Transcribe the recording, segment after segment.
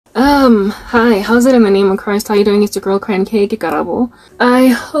Hi, how's it in the name of Christ? How you doing? It's your girl Crancake, Karabo. I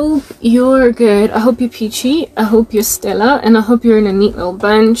hope you're good. I hope you're peachy. I hope you're stellar. And I hope you're in a neat little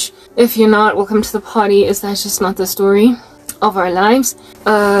bunch. If you're not, welcome to the party. Is that just not the story of our lives?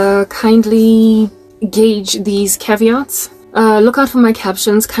 Kindly gauge these caveats. Look out for my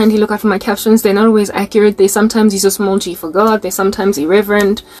captions. Kindly look out for my captions. They're not always accurate. They sometimes use a small g for God. They're sometimes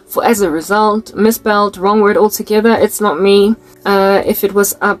irreverent. As a result, misspelled, wrong word altogether. It's not me. If it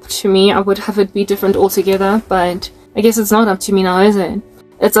was up to me, I would have it be different altogether. But I guess it's not up to me now, is it?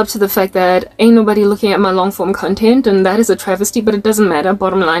 It's up to the fact that ain't nobody looking at my long form content, and that is a travesty, but it doesn't matter.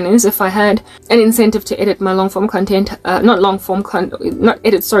 Bottom line is, if I had an incentive to edit my long form content, not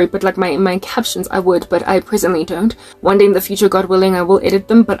edit, sorry, but like my captions, I would, but I presently don't. One day in the future, God willing, I will edit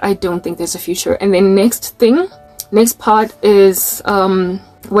them, but I don't think there's a future. And then next part is,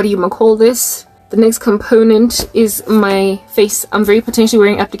 what do you call this? The next component is my face. I'm very potentially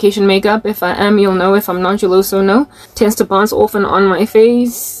wearing application makeup. If I am, you'll know. If I'm not, you'll also know. Tends to bounce off and on my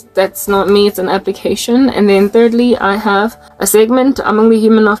face. That's not me, it's an application. And then thirdly, I have a segment. I'm only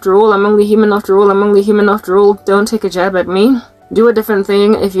human after all. I'm only human after all. I'm only human after all. Don't take a jab at me. Do a different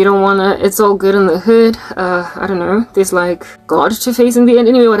thing if you don't wanna. It's all good in the hood. I don't know. There's like God to face in the end.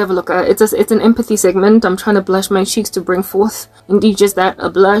 Anyway, whatever. Look, it's an empathy segment. I'm trying to blush my cheeks to bring forth, indeed, just that, a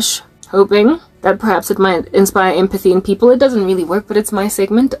blush. Hoping that perhaps it might inspire empathy in people. It doesn't really work, but it's my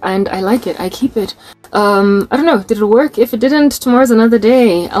segment and I like it. I keep it. I don't know, did it work? If it didn't, tomorrow's another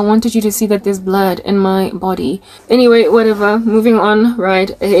day. I wanted you to see that there's blood in my body. Anyway, whatever, moving on right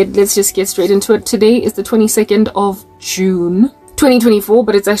ahead. Let's just get straight into it. Today is the 22nd of June 2024,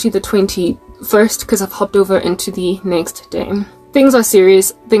 but it's actually the 21st because I've hopped over into the next day. Things are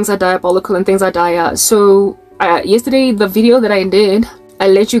serious, things are diabolical, and things are dire. So yesterday, the video that I did, I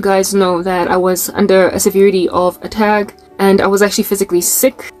let you guys know that I was under a severity of attack and I was actually physically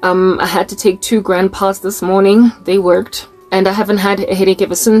sick. I had to take 2 grand pass this morning. They worked and I haven't had a headache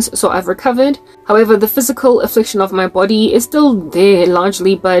ever since, so I've recovered. However, the physical affliction of my body is still there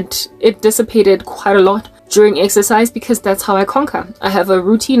largely, but it dissipated quite a lot during exercise because that's how I conquer. I have a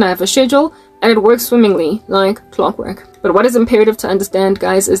routine, I have a schedule, and it works swimmingly like clockwork. But what is imperative to understand,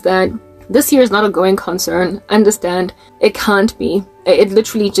 guys, is that this year is not a going concern. Understand, it can't be. It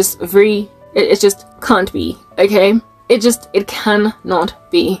literally just it just can't be, okay? It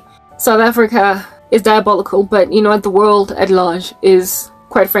cannot be. South Africa is diabolical, but you know what, the world at large is,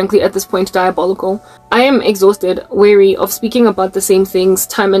 quite frankly, at this point, diabolical. I am exhausted, weary of speaking about the same things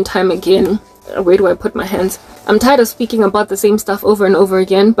time and time again. Where do I put my hands? I'm tired of speaking about the same stuff over and over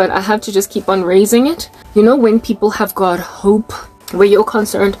again, but I have to just keep on raising it. You know, when people have got hope, where you're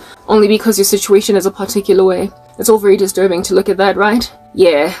concerned only because your situation is a particular way. It's all very disturbing to look at that, right?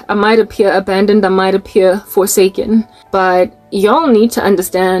 Yeah, I might appear abandoned, I might appear forsaken, but y'all need to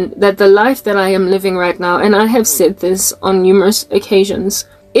understand that the life that I am living right now, and I have said this on numerous occasions,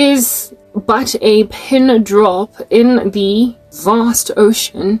 is but a pin drop in the vast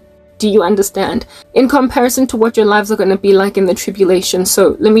ocean. Do you understand? In comparison to what your lives are going to be like in the tribulation.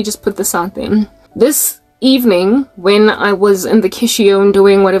 So let me just put this out there. This evening, when I was in the Kishion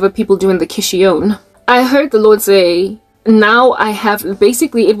doing whatever people do in the Kishion, I heard the Lord say, now I have,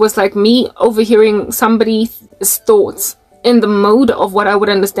 basically it was like me overhearing somebody's thoughts in the mode of what I would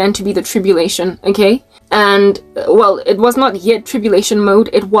understand to be the tribulation, okay? And, well, it was not yet tribulation mode,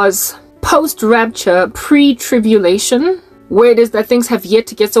 it was post-rapture, pre-tribulation, where it is that things have yet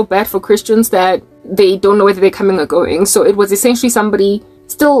to get so bad for Christians that they don't know whether they're coming or going. So it was essentially somebody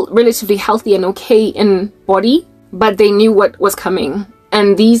still relatively healthy and okay in body, but they knew what was coming.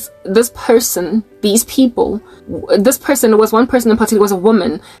 And this person, was one person in particular, was a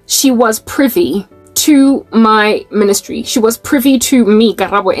woman. She was privy to my ministry. She was privy to me,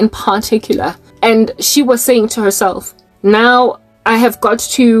 Karabo, in particular. And she was saying to herself, now I have got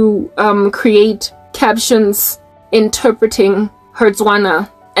to create captions interpreting her Tswana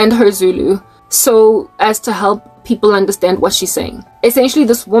and her Zulu so as to help people understand what she's saying. Essentially,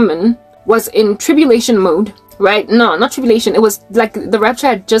 this woman was in tribulation mode, right? No, not tribulation. It was like the rapture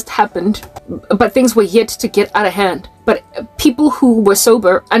had just happened, but things were yet to get out of hand. But people who were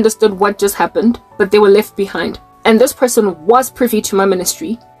sober understood what just happened, but they were left behind. And this person was privy to my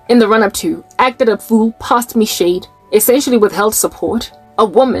ministry in the run-up to, acted a fool, passed me shade, essentially withheld support. A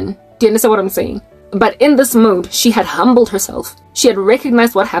woman, do you understand what I'm saying? But in this mode, she had humbled herself. She had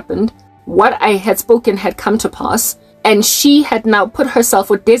recognized what happened. What I had spoken had come to pass. And she had now put herself,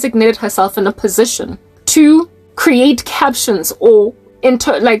 or designated herself, in a position to create captions or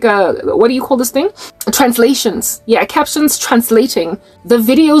what do you call this thing? Translations. Yeah, captions translating the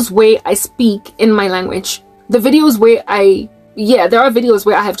videos where I speak in my language. The videos where I yeah, there are videos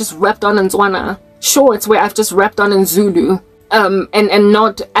where I have just rapped on in Tswana, shorts where I've just rapped on in Zulu, and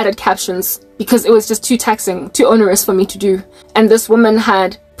not added captions because it was just too taxing, too onerous for me to do. And this woman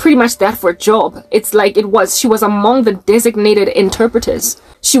had pretty much that for a job. It's like she was among the designated interpreters.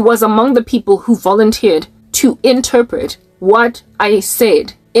 She was among the people who volunteered to interpret what I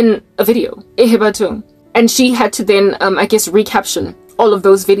said in a video, and she had to then, I guess, recaption all of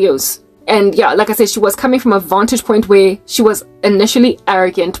those videos. And yeah, like I said, she was coming from a vantage point where she was initially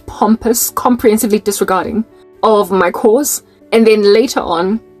arrogant, pompous, comprehensively disregarding of my cause. And then later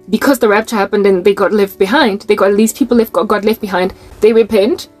on, because the rapture happened and they got left behind, these people got left behind, they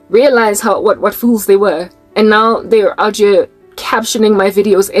repent, realize what fools they were, and now they're out here captioning my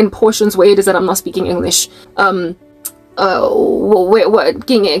videos in portions where it is that I'm not speaking English. What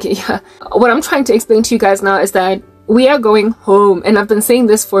I'm trying to explain to you guys now is that we are going home, and I've been saying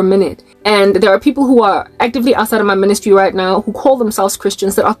this for a minute, and there are people who are actively outside of my ministry right now who call themselves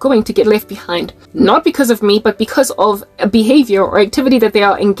Christians that are going to get left behind, not because of me, but because of a behavior or activity that they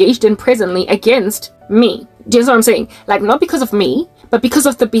are engaged in presently against me. Do you know what I'm saying? Like, not because of me, but because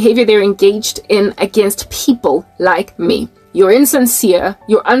of the behavior they're engaged in against people like me. You're insincere,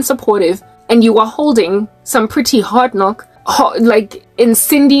 you're unsupportive, and you are holding some pretty like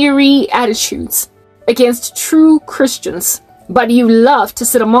incendiary attitudes against true Christians. But you love to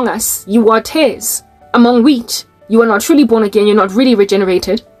sit among us. You are tares among wheat. You are not truly born again, you're not really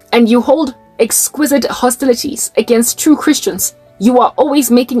regenerated, and you hold exquisite hostilities against true Christians. You are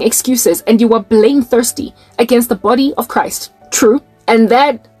always making excuses, and you are blame thirsty against the body of Christ. True. And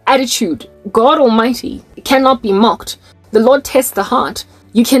that attitude, God Almighty, cannot be mocked. The Lord tests the heart.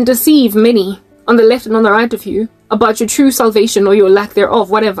 You can deceive many on the left and on the right of you about your true salvation or your lack thereof,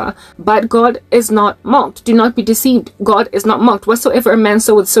 whatever. But God is not mocked. Do not be deceived. God is not mocked. Whatsoever a man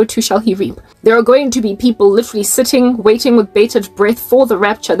soweth, so too shall he reap. There are going to be people literally sitting, waiting with bated breath for the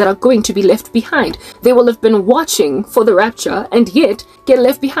rapture that are going to be left behind. They will have been watching for the rapture and yet get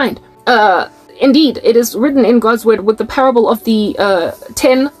left behind. Indeed, it is written in God's word with the parable of the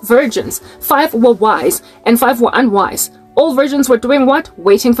 10 virgins. 5 were wise and 5 were unwise. All virgins were doing what?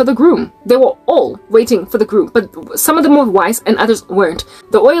 Waiting for the groom. They were all waiting for the groom, but some of them were wise and others weren't.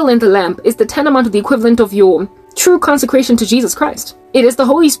 The oil in the lamp is the tantamount to the equivalent of your true consecration to Jesus Christ. It is the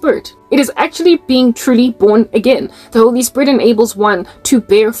Holy Spirit. It is actually being truly born again. The Holy Spirit enables one to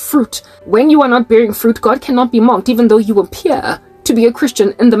bear fruit. When you are not bearing fruit, God cannot be mocked, even though you appear to be a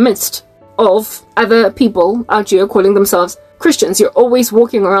Christian in the midst of other people out here calling themselves Christians. You're always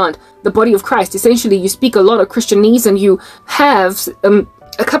walking around the body of Christ. Essentially, you speak a lot of Christianese and you have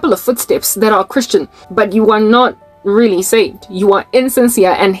a couple of footsteps that are Christian, but you are not really saved. You are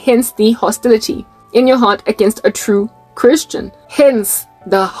insincere, and hence the hostility in your heart against a true Christian. Hence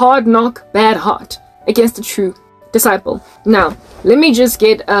the hard knock, bad heart against a true disciple. Now, let me just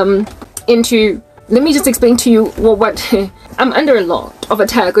get let me just explain to you what I'm under a lot of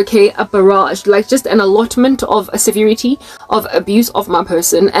attack, okay? A barrage, like just an allotment of a severity of abuse of my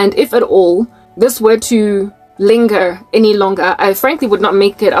person. And if at all this were to linger any longer, I frankly would not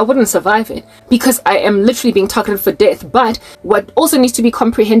make it. I wouldn't survive it, because I am literally being targeted for death. But what also needs to be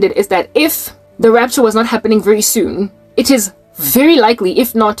comprehended is that if the rapture was not happening very soon, it is very likely,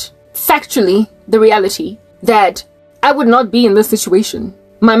 if not factually the reality, that I would not be in this situation.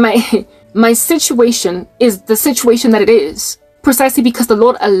 My situation is the situation that it is, precisely because the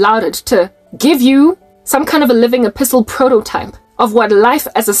Lord allowed it to give you some kind of a living epistle prototype of what life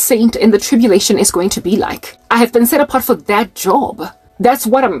as a saint in the tribulation is going to be like. I have been set apart for that job. That's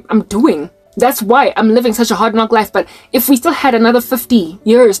what I'm doing. That's why I'm living such a hard knock life. But if we still had another 50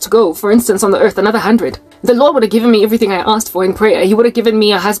 years to go, for instance, on the earth, another 100, the Lord would have given me everything I asked for in prayer. He would have given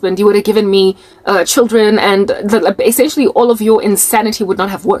me a husband. He would have given me children, and essentially all of your insanity would not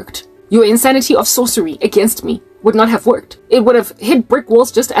have worked. Your insanity of sorcery against me would not have worked. It would have hit brick walls,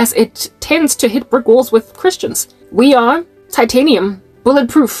 just as it tends to hit brick walls with Christians. We are titanium,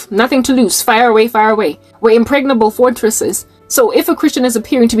 bulletproof, nothing to lose, fire away, fire away. We're impregnable fortresses. So if a Christian is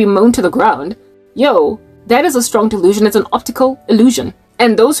appearing to be mown to the ground, that is a strong delusion. It's an optical illusion.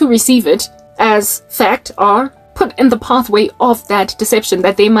 And those who receive it as fact are put in the pathway of that deception,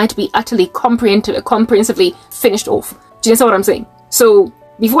 that they might be utterly comprehensively finished off. Do you understand what I'm saying? So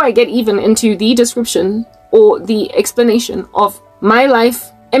before I get even into the description or the explanation of my life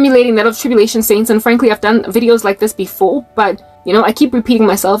emulating that of tribulation saints, and frankly I've done videos like this before, but I keep repeating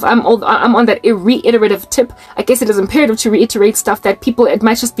myself. I'm on that reiterative tip. I guess it is imperative to reiterate stuff that it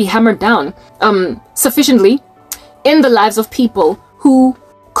might just be hammered down sufficiently in the lives of people who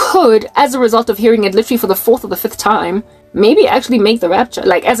could, as a result of hearing it literally for the 4th or the 5th time, maybe actually make the rapture,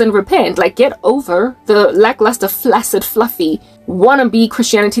 like as in repent, like get over the lackluster, flaccid, fluffy, wannabe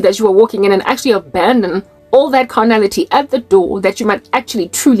Christianity that you are walking in and actually abandon all that carnality at the door that you might actually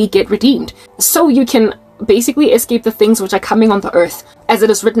truly get redeemed. So you can basically escape the things which are coming on the earth, as it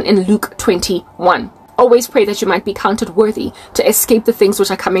is written in Luke 21. Always pray that you might be counted worthy to escape the things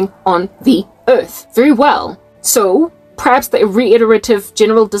which are coming on the earth. Very well. So perhaps the reiterative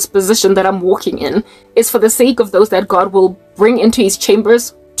general disposition that I'm walking in is for the sake of those that God will bring into his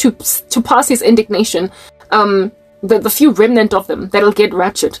chambers to pass his indignation. The few remnant of them that'll get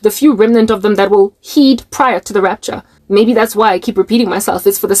raptured, the few remnant of them that will heed prior to the rapture. Maybe that's why I keep repeating myself.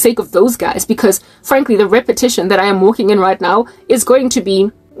 It's for the sake of those guys, because frankly, the repetition that I am walking in right now is going to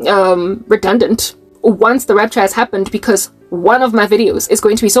be redundant once the rapture has happened, because one of my videos is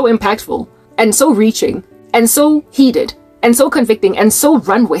going to be so impactful and so reaching and so heated and so convicting and so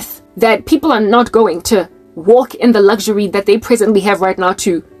run with that people are not going to walk in the luxury that they presently have right now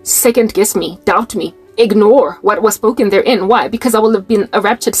to second guess me, doubt me, ignore what was spoken therein. Why? Because I will have been a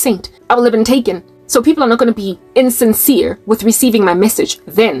raptured saint. I will have been taken. So people are not going to be insincere with receiving my message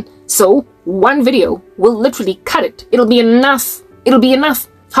then. So one video will literally cut it. It'll be enough. It'll be enough.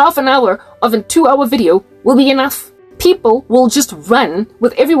 Half an hour of a 2-hour video will be enough. People will just run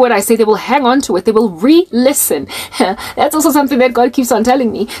with every word I say. They will hang on to it. They will re-listen. That's also something that God keeps on telling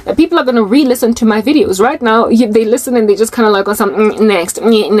me, that people are going to re-listen to my videos. Right now, they listen and they just kind of like, oh, some next,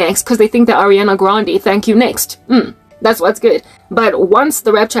 because they think they're Ariana Grande. Thank you, next. That's what's good. But once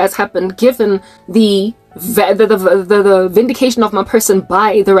the rapture has happened, given the vindication of my person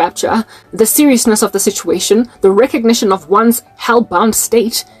by the rapture, the seriousness of the situation, the recognition of one's hell-bound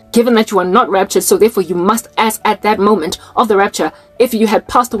state, given that you are not raptured, so therefore you must, as at that moment of the rapture, if you had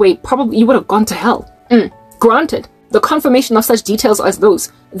passed away, probably you would have gone to hell. Granted, the confirmation of such details as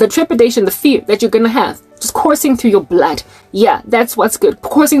those, the trepidation, the fear that you're going to have, just coursing through your blood, yeah, that's what's good.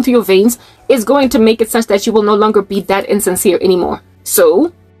 Coursing through your veins is going to make it such that you will no longer be that insincere anymore.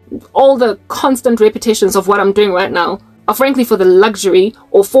 So, all the constant repetitions of what I'm doing right now are frankly for the luxury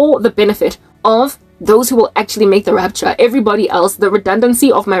or for the benefit of those who will actually make the rapture. Everybody else, the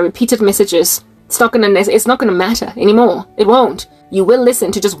redundancy of my repeated messages, it's not gonna matter anymore. It won't. You will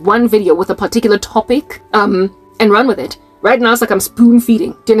listen to just one video with a particular topic and run with it. Right now it's like I'm spoon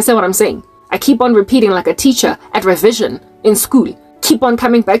feeding. Do you understand what I'm saying? I keep on repeating like a teacher at revision in school. Keep on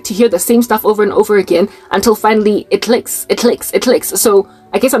coming back to hear the same stuff over and over again until finally it clicks. So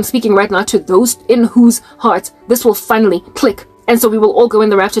I guess I'm speaking right now to those in whose hearts this will finally click. And so we will all go in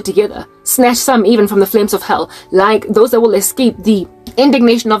the rapture together. Snatch some even from the flames of hell, like those that will escape the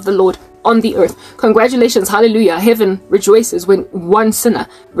indignation of the Lord on the earth. Congratulations, hallelujah. Heaven rejoices when one sinner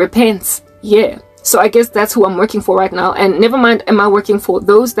repents. Yeah. So I guess that's who I'm working for right now. And never mind, am I working for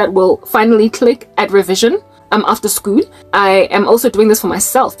those that will finally click at revision after school. I am also doing this for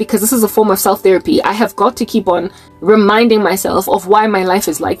myself because this is a form of self-therapy. I have got to keep on reminding myself of why my life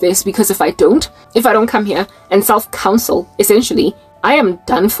is like this, because if I don't come here and self-counsel, essentially, I am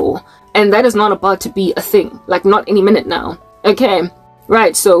done for. And that is not about to be a thing, like not any minute now. Okay,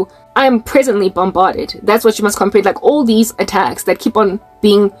 right, so I am presently bombarded. That's what you must comprehend, like all these attacks that keep on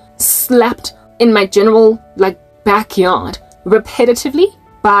being slapped in my general, like, backyard, repetitively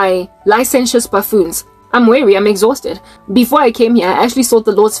by licentious buffoons. I'm weary, I'm exhausted. Before I came here, I actually sought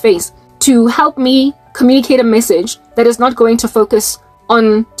the Lord's face to help me communicate a message that is not going to focus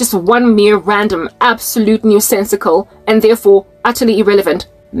on just one mere random, absolute nonsensical, and therefore utterly irrelevant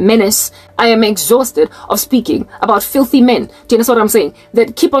menace. I am exhausted of speaking about filthy men, do you understand what I'm saying,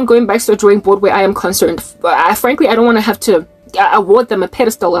 that keep on going back to the drawing board where I am concerned. Frankly, I don't want to have to award them a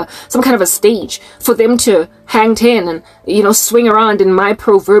pedestal or some kind of a stage for them to hang ten and, you know, swing around in my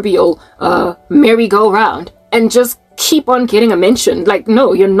proverbial merry-go-round and just keep on getting a mention. Like,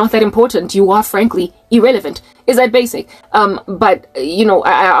 no, you're not that important. You are frankly irrelevant. Is that basic? But, you know,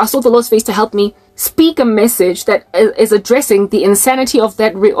 I sought the Lord's face to help me speak a message that is addressing the insanity of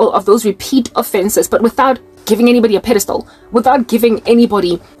that of those repeat offenses, but without giving anybody a pedestal, without giving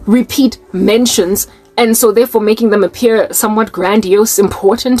anybody repeat mentions, and so therefore making them appear somewhat grandiose,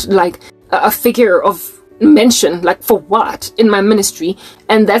 important, like a figure of mention, like for what in my ministry.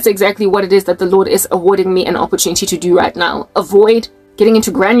 And that's exactly what it is that the Lord is awarding me an opportunity to do right now. Avoid getting into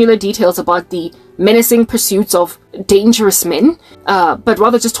granular details about the menacing pursuits of dangerous men, but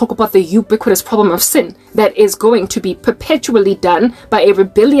rather just talk about the ubiquitous problem of sin that is going to be perpetually done by a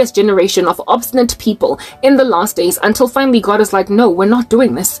rebellious generation of obstinate people in the last days, until finally God is like, no, we're not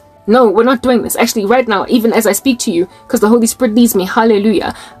doing this. No, we're not doing this. Actually, right now, even as I speak to you, because the Holy Spirit leads me,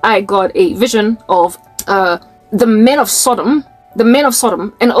 hallelujah, I got a vision of the men of Sodom the men of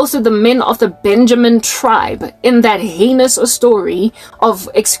Sodom and also the men of the Benjamin tribe in that heinous story of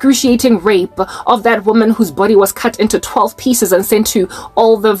excruciating rape of that woman whose body was cut into 12 pieces and sent to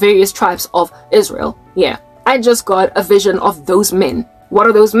all the various tribes of Israel. Yeah, I just got a vision of those men. What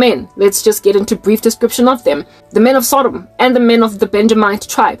are those men? Let's just get into brief description of them. The men of Sodom and the men of the Benjamite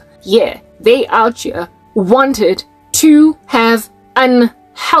tribe. Yeah, they out here wanted to have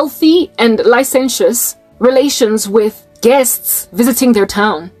unhealthy and licentious relations with guests visiting their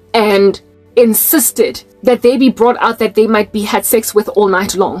town and insisted that they be brought out that they might be had sex with all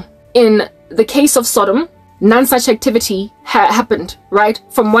night long. In the case of Sodom, none such activity happened, right?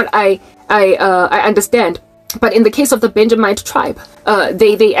 From what I understand. But in the case of the Benjamite tribe,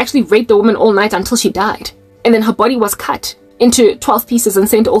 they actually raped the woman all night until she died. And then her body was cut into 12 pieces and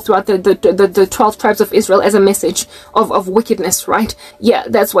sent all throughout the 12 tribes of Israel as a message of wickedness, right? Yeah,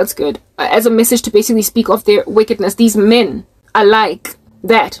 that's what's good. As a message to basically speak of their wickedness. These men are like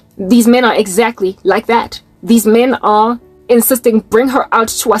that. These men are exactly like that. These men are insisting, bring her out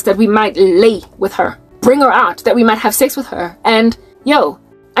to us that we might lay with her. Bring her out that we might have sex with her. And, yo,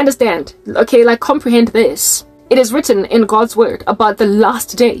 understand, okay, like comprehend this. It is written in God's word about the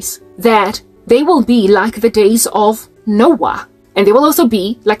last days that they will be like the days of Noah, and they will also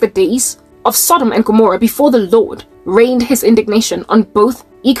be like the days of Sodom and Gomorrah before the Lord rained his indignation on both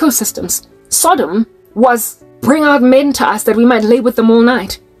ecosystems. Sodom was bring out men to us that we might lay with them all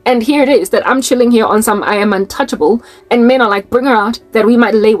night. And here it is that I'm chilling here on some I am untouchable, and men are like, bring her out that we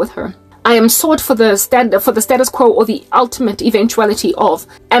might lay with her. I am sought for the status quo or the ultimate eventuality of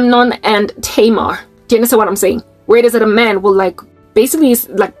Amnon and Tamar. Do you understand what I'm saying? Where it is that a man will like basically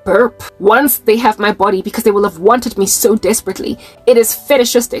like burp once they have my body because they will have wanted me so desperately. It is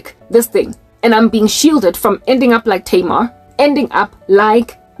fetishistic, this thing. And I'm being shielded from ending up like Tamar, ending up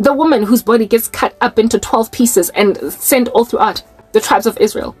like the woman whose body gets cut up into 12 pieces and sent all throughout the tribes of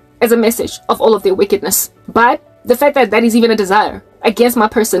Israel as a message of all of their wickedness. But the fact that that is even a desire against my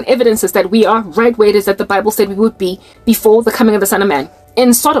person evidences that we are right where it is that the Bible said we would be before the coming of the Son of Man.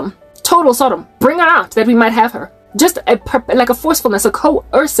 In Sodom, total Sodom, bring her out that we might have her. Just like a forcefulness, a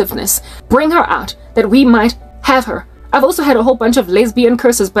coerciveness. Bring her out that we might have her. I've also had a whole bunch of lesbian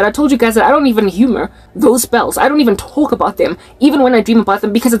curses, but I told you guys that I don't even humor those spells. I don't even talk about them, even when I dream about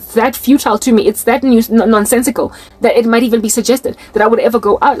them, because it's that futile to me. It's that nonsensical that it might even be suggested that I would ever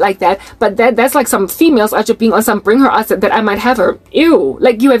go out like that. But that's like some females are just being on some bring her out that I might have her. Ew.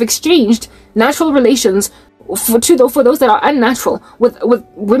 Like you have exchanged natural relations for those that are unnatural with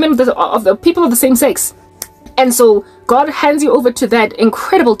women of the people of the same sex. And so God hands you over to that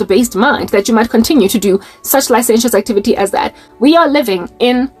incredible debased mind that you might continue to do such licentious activity as that. We are living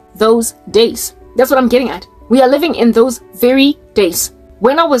in those days. That's what I'm getting at. We are living in those very days.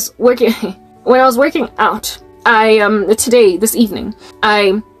 When I was working out, this evening,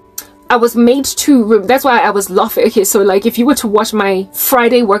 I was made to, that's why I was laughing. Okay, so like if you were to watch my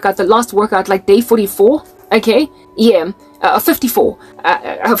Friday workout, the last workout, like day 44, okay, yeah, 54,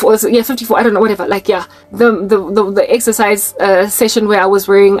 54, I don't know, whatever, like, yeah, the exercise session where I was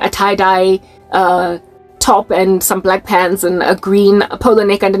wearing a tie-dye top and some black pants and a green polo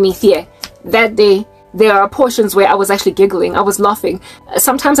neck underneath, yeah, that day, there are portions where I was actually giggling, I was laughing.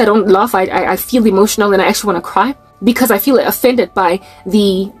 Sometimes I don't laugh, I feel emotional and I actually want to cry, because I feel offended by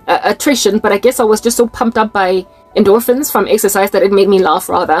the attrition, but I guess I was just so pumped up by endorphins from exercise that it made me laugh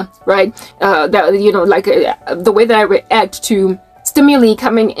rather, right? That, you know, like the way that I react to stimuli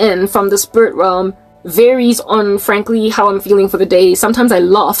coming in from the spirit realm varies on, frankly, how I'm feeling for the day. Sometimes I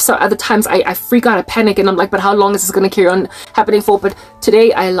laugh, so other times I freak out, I panic, and I'm like, but how long is this going to carry on happening for? But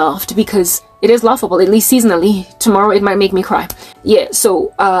today I laughed because it is laughable, at least seasonally. Tomorrow it might make me cry. Yeah,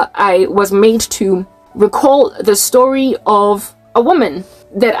 so I was made to recall the story of a woman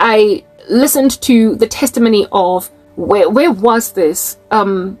that I listened to the testimony of. Where was this?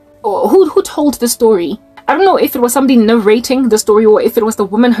 Who told the story? I don't know if it was somebody narrating the story or if it was the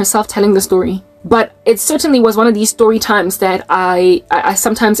woman herself telling the story, but it certainly was one of these story times that I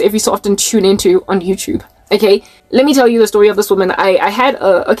sometimes every so often tune into on YouTube. Okay, let me tell you the story of this woman. I had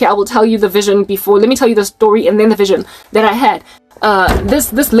okay, I will tell you the vision before. Let me tell you the story and then the vision that I had.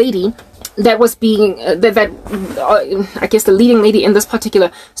 This lady that was being I guess the leading lady in this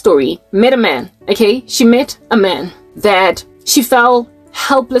particular story met a man. Okay, she met a man that she fell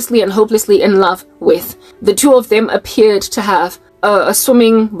helplessly and hopelessly in love with. The two of them appeared to have a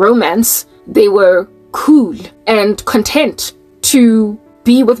swimming romance. They were cool and content to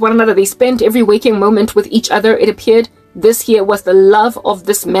be with one another. They spent every waking moment with each other. It appeared this here was the love of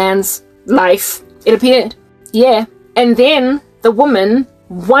this man's life. It appeared, yeah. And then the woman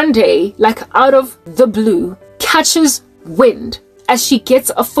one day, like out of the blue, catches wind as she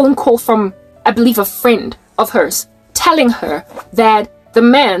gets a phone call from, I believe, a friend of hers, telling her that the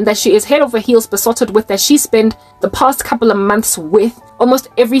man that she is head over heels besotted with, that she spent the past couple of months with almost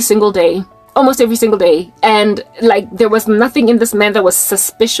every single day, and like there was nothing in this man that was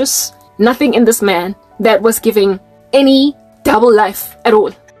suspicious, nothing in this man that was giving any double life at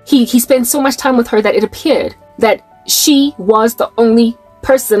all. He spent so much time with her that it appeared that she was the only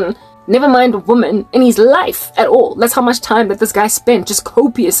person, never mind a woman, in his life at all. That's how much time that this guy spent, just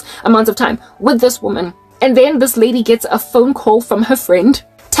copious amounts of time with this woman. And then this lady gets a phone call from her friend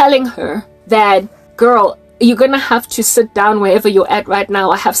telling her that, girl, you're gonna have to sit down wherever you're at right now.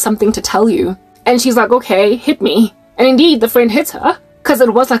 I have something to tell you. And she's like, okay, hit me. And indeed, the friend hits her because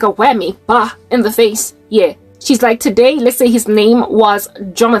it was like a whammy, bah, in the face. Yeah. She's like, today, let's say his name was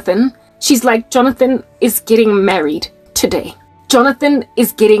Jonathan. She's like, Jonathan is getting married today. Jonathan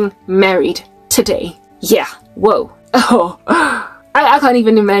is getting married today. Yeah. Whoa. Oh, I can't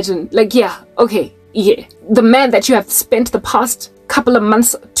even imagine. Like, yeah. Okay. Yeah. The man that you have spent the past couple of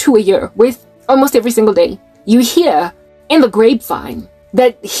months to a year with almost every single day. You hear in the grapevine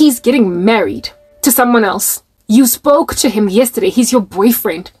that he's getting married to someone else. You spoke to him yesterday. He's your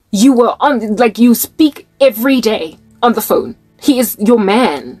boyfriend. You were on, like, you speak every day on the phone. He is your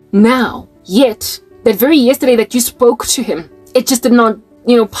man now. Yet, that very yesterday that you spoke to him, it just did not,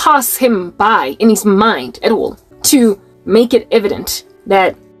 pass him by in his mind at all to make it evident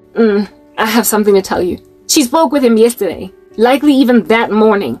that, I have something to tell you. She spoke with him yesterday, likely even that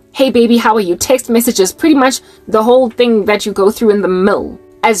morning. Hey baby, how are you? Text messages, pretty much the whole thing that you go through in the mill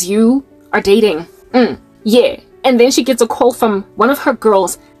as you are dating. Yeah. And then she gets a call from one of her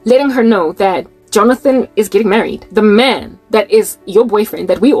girls letting her know that Jonathan is getting married. The man that is your boyfriend,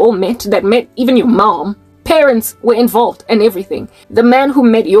 that we all met, that met even your mom, parents were involved and everything. The man who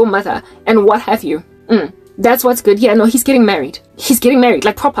met your mother and what have you. That's what's good. Yeah, no, he's getting married. He's getting married,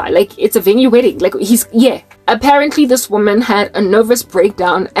 like proper, like it's a venue wedding. Like yeah. Apparently this woman had a nervous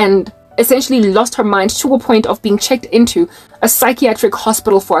breakdown and essentially lost her mind to a point of being checked into a psychiatric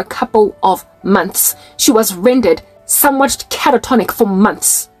hospital for a couple of months. She was rendered somewhat catatonic for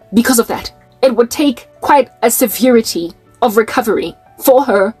months because of that. It would take quite a severity of recovery for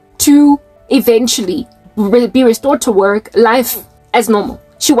her to eventually be restored to work, life as normal.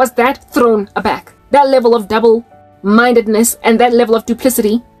 She was that thrown aback. That level of double-mindedness and that level of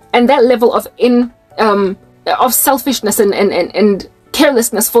duplicity and that level of selfishness and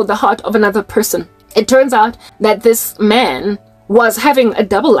carelessness for the heart of another person. It turns out that this man was having a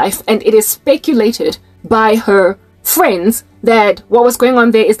double life, and it is speculated by her friends that what was going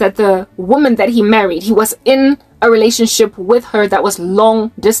on there is that the woman that he married, he was in a relationship with her that was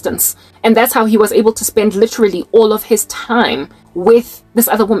long distance, and that's how he was able to spend literally all of his time with this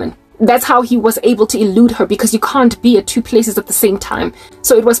other woman. That's how he was able to elude her, because you can't be at two places at the same time.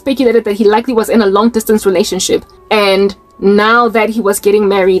 So it was speculated that he likely was in a long distance relationship, and now that he was getting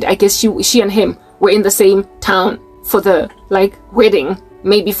married, I guess she and him were in the same town for the wedding,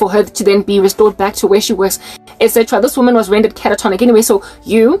 maybe for her to then be restored back to where she was, etc. This woman was rendered catatonic anyway. So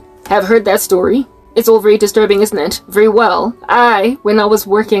you have heard that story. It's all very disturbing, isn't it? Very well. When I was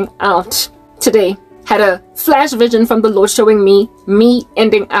working out today, had a flash vision from the Lord showing me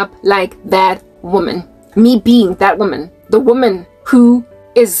ending up like that woman, me being that woman, the woman who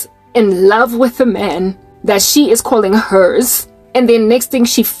is in love with the man that she is calling hers, and then next thing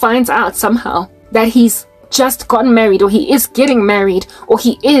she finds out somehow that he's just gotten married, or he is getting married, or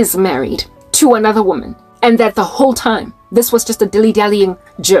he is married to another woman, and that the whole time this was just a dilly-dallying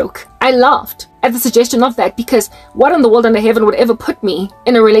joke. I laughed at the suggestion of that, because what in the world under heaven would ever put me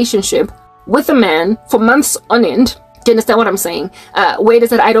in a relationship with a man for months on end? Do you understand what I'm saying? Where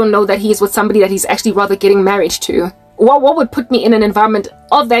does it I don't know that he's with somebody that he's actually rather getting married to? What would put me in an environment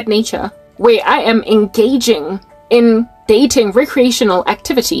of that nature where I am engaging in dating, recreational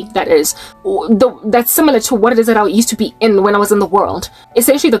activity, that is, that's similar to what it is that I used to be in when I was in the world.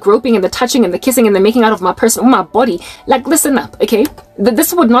 Essentially the groping and the touching and the kissing and the making out of my person, my body. Like, listen up, okay?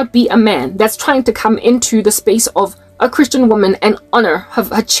 This would not be a man that's trying to come into the space of a Christian woman and honor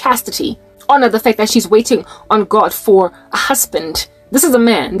her chastity, honor the fact that she's waiting on God for a husband. This is a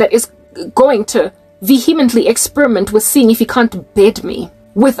man that is going to vehemently experiment with seeing if he can't bed me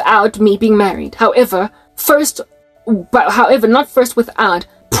without me being married. However, not first without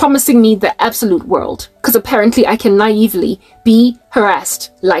promising me the absolute world, because apparently I can naively be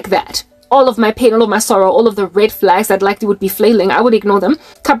harassed like that. All of my pain, all of my sorrow, all of the red flags that likely would be flailing, I would ignore them,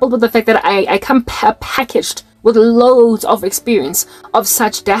 coupled with the fact that I come packaged with loads of experience of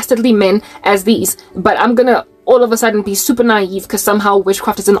such dastardly men as these. But I'm gonna all of a sudden be super naive because somehow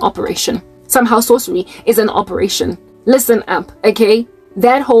witchcraft is in operation. Somehow sorcery is in operation. listen up, okay?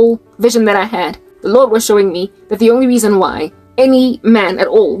 That whole vision that I had, the Lord was showing me that the only reason why any man at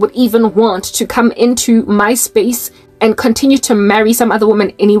all would even want to come into my space and continue to marry some other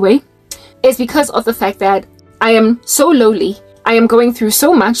woman anyway is because of the fact that I am so lowly. I am going through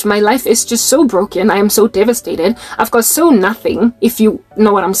so much. My life is just so broken. I am so devastated. I've got so nothing, if you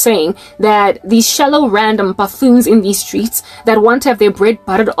know what I'm saying, that these shallow random buffoons in these streets that want to have their bread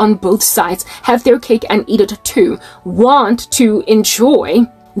buttered on both sides, have their cake and eat it too, want to enjoy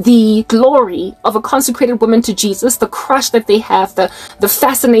the glory of a consecrated woman to Jesus, the crush that they have, the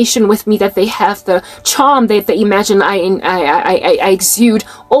fascination with me that they have, the charm that they imagine I exude,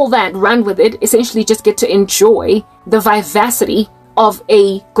 all that, run with it, essentially just get to enjoy the vivacity of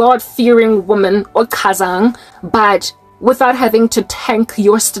a God-fearing woman or kazang, but without having to tank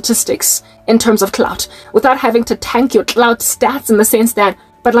your statistics in terms of clout, without having to tank your clout stats in the sense that,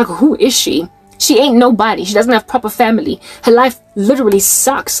 but like, who is she? She ain't nobody. She doesn't have proper family. Her life literally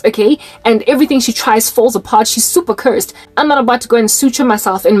sucks, okay? And everything she tries falls apart. She's super cursed. I'm not about to go and suture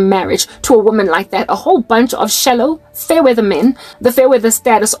myself in marriage to a woman like that. A whole bunch of shallow, fair-weather men, the fair-weather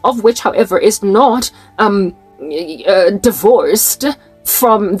status of which, however, is not divorced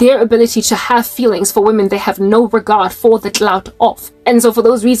from their ability to have feelings for women they have no regard for the clout of. And so for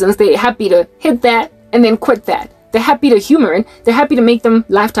those reasons, they're happy to hit that and then quit that. They're happy to humor it. They're happy to make them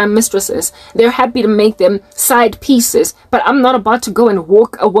lifetime mistresses. They're happy to make them side pieces. But I'm not about to go and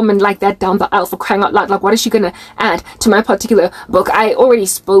walk a woman like that down the aisle, for crying out loud. Like, what is she going to add to my particular book? I already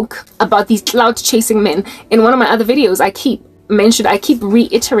spoke about these clout chasing men in one of my other videos. I keep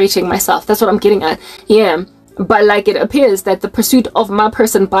reiterating myself. That's what I'm getting at. Yeah. But like, it appears that the pursuit of my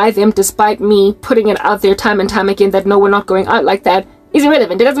person by them, despite me putting it out there time and time again that no, we're not going out like that, is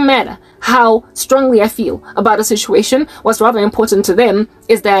irrelevant. It doesn't matter how strongly I feel about a situation. What's rather important to them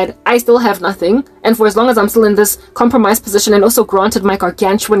is that I still have nothing, and for as long as I'm still in this compromised position, and also granted my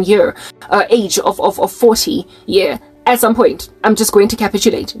gargantuan age of 40, yeah, at some point I'm just going to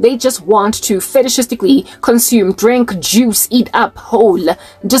capitulate. They just want to fetishistically consume, drink, juice, eat up whole,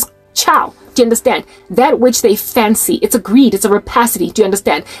 just chow. Do you understand? That which they fancy. It's a greed, it's a rapacity. Do you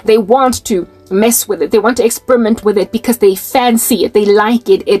understand? They want to mess with it. They want to experiment with it because they fancy it. They like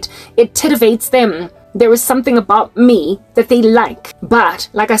it. It titivates them. There is something about me that they like. But,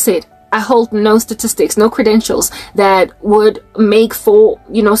 like I said, I hold no statistics, no credentials that would make for,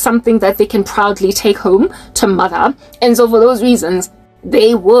 you know, something that they can proudly take home to mother. And so for those reasons,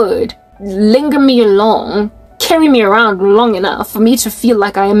 they would linger me along, carry me around long enough for me to feel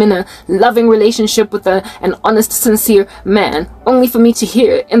like I am in a loving relationship with an honest, sincere man, only for me to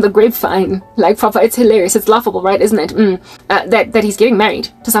hear in the grapevine, like, proper, it's hilarious, it's laughable, right, isn't it? That he's getting married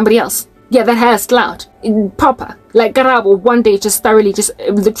to somebody else. Yeah, that has clout. Proper. Like Karabo, one day just thoroughly, just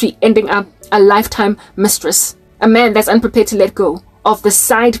literally ending up a lifetime mistress. A man that's unprepared to let go of the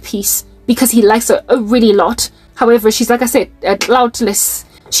side piece because he likes her a really lot. However, she's, like I said, cloutless.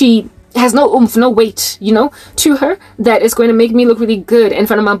 She has no oomph, no weight, you know, to her that is going to make me look really good in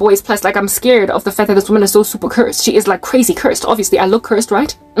front of my boys. Plus, like, I'm scared of the fact that this woman is so super cursed. She is like crazy cursed. Obviously, I look cursed,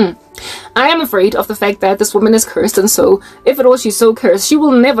 right? I am afraid of the fact that this woman is cursed, and so if at all she's so cursed, she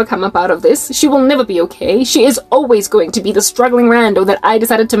will never come up out of this. She will never be okay. She is always going to be the struggling rando that I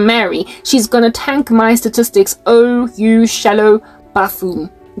decided to marry. She's gonna tank my statistics. Oh, you shallow buffoon.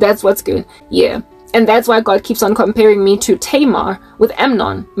 That's what's good. Yeah. And that's why God keeps on comparing me to Tamar with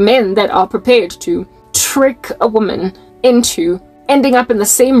Amnon, men that are prepared to trick a woman into ending up in the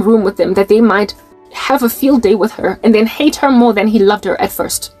same room with them, that they might have a field day with her and then hate her more than he loved her at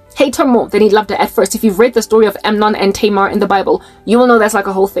first. Hate her more than he loved her at first. If you've read the story of Amnon and Tamar in the Bible, you will know that's like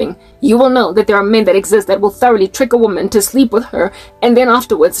a whole thing. You will know that there are men that exist that will thoroughly trick a woman to sleep with her and then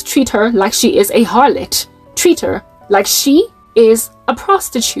afterwards treat her like she is a harlot. Treat her like she is a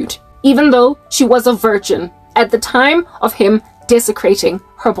prostitute, even though she was a virgin at the time of him desecrating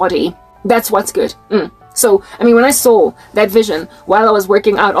her body. That's what's good. So, I mean, when I saw that vision while I was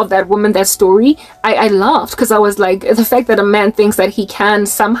working out of that woman, that story, I laughed, because I was like, the fact that a man thinks that he can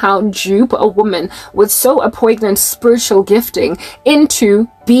somehow dupe a woman with so a poignant spiritual gifting into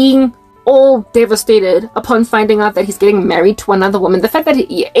being all devastated upon finding out that he's getting married to another woman. The fact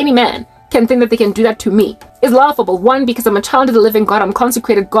that any man can think that they can do that to me is laughable. One, because I'm a child of the living God, I'm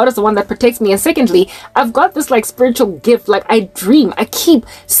consecrated, God is the one that protects me, and secondly, I've got this like spiritual gift, like I dream, I keep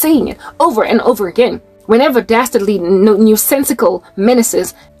saying it over and over again. Whenever dastardly nonsensical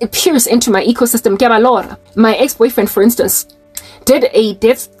menaces pierce into my ecosystem, my ex-boyfriend, for instance, did a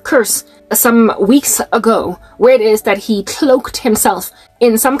death curse some weeks ago, where it is that he cloaked himself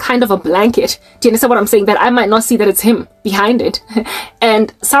in some kind of a blanket. Do you understand what I'm saying? That I might not see that it's him behind it.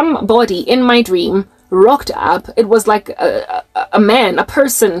 And somebody in my dream rocked up. It was like a man, a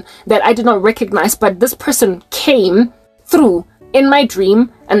person that I did not recognize, but this person came through in my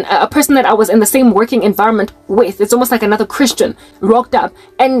dream, and a person that I was in the same working environment with. It's almost like another Christian rocked up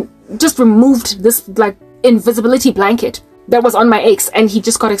and just removed this like invisibility blanket that was on my ex, and he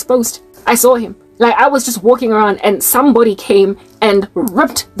just got exposed. I saw him. Like, I was just walking around and somebody came and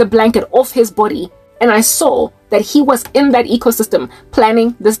ripped the blanket off his body, and I saw that he was in that ecosystem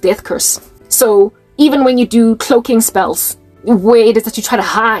planning this death curse. So even when you do cloaking spells, where it is that you try to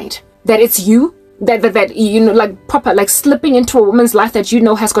hide that it's you, that you know, like proper, like slipping into a woman's life that you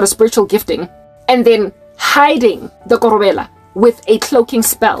know has got a spiritual gifting, and then hiding the korobela with a cloaking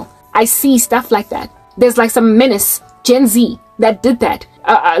spell. I see stuff like that. There's like some menace Gen Z that did that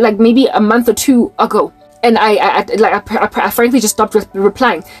like maybe a month or two ago, and I frankly just stopped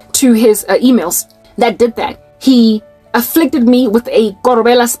replying to his emails that did that. He afflicted me with a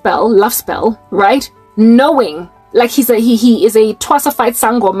korobela spell, love spell, right? Knowing like he is a twasified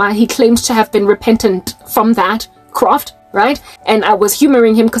sangoma. He claims to have been repentant from that craft, right? And I was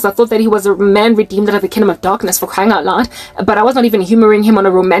humoring him because I thought that he was a man redeemed out of the kingdom of darkness, for crying out loud. But I was not even humoring him on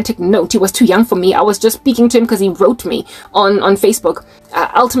a romantic note. He was too young for me. I was just speaking to him because he wrote me on Facebook.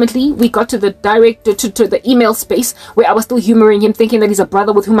 Ultimately, we got to the direct to the email space where I was still humoring him, thinking that he's a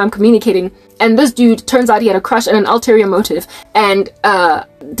brother with whom I'm communicating. And this dude, turns out he had a crush and an ulterior motive. And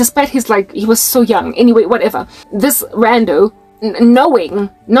despite his, like, he was so young. Anyway, whatever. This rando, knowing,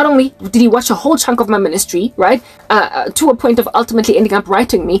 not only did he watch a whole chunk of my ministry, right, to a point of ultimately ending up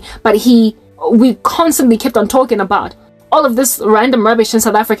writing me, but we constantly kept on talking about all of this random rubbish in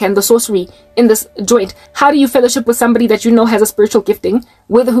South Africa and the sorcery in this joint. How do you fellowship with somebody that you know has a spiritual gifting,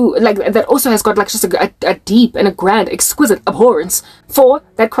 with who, like, that also has got like just a deep and a grand, exquisite abhorrence for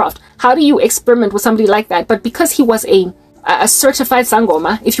that craft? How do you experiment with somebody like that? But because he was a certified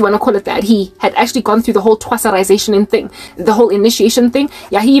sangoma, if you want to call it that, he had actually gone through the whole twasarization and thing, the whole initiation thing.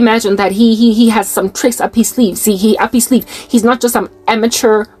 Yeah, he imagined that he has some tricks up his sleeve. See, he's not just some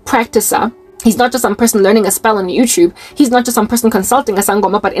amateur practicer. He's not just some person learning a spell on YouTube. He's not just some person consulting a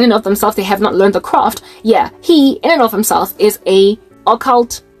sangoma, but in and of themselves, they have not learned the craft. Yeah, he, in and of himself, is a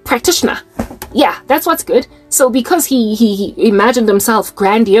occult practitioner. Yeah, that's what's good. So because he imagined himself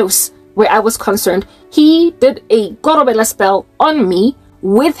grandiose, where I was concerned, he did a korobela spell on me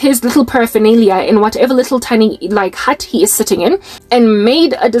with his little paraphernalia in whatever little tiny like hut he is sitting in, and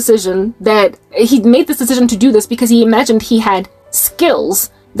made a decision that he made this decision to do this because he imagined he had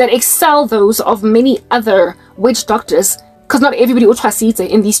skills that excel those of many other witch doctors, because not everybody ultrasite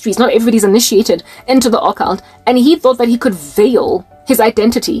in these streets, not everybody's initiated into the occult, and he thought that he could veil his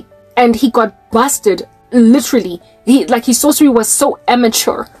identity, and he got busted literally. His sorcery was so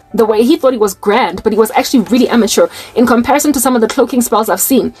amateur. The way he thought he was grand, but he was actually really amateur in comparison to some of the cloaking spells I've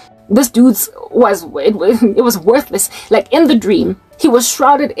seen. This dude's it was worthless. Like, in the dream, he was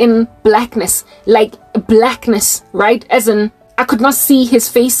shrouded in blackness, like blackness, right? As in, I could not see his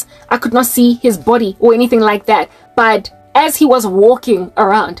face, I could not see his body or anything like that. But as he was walking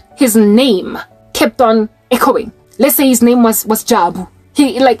around, his name kept on echoing. Let's say his name was Jabu.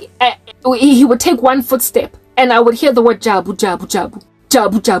 He would take one footstep and I would hear the word Jabu, Jabu, Jabu.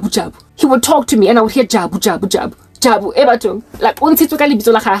 Jabu, Jabu, Jabu. He would talk to me and I would hear Jabu, Jabu, Jabu. Jabu, ebatong.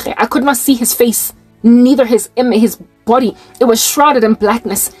 Like, I could not see his face, neither his body. It was shrouded in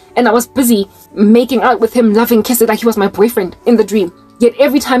blackness, and I was busy making out with him, loving, kissing like he was my boyfriend in the dream. Yet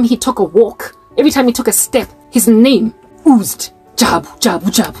every time he took a walk, every time he took a step, his name oozed. Jabu, Jabu,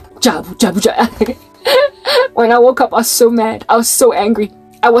 Jabu, Jabu, Jabu, Jabu. When I woke up, I was so mad. I was so angry.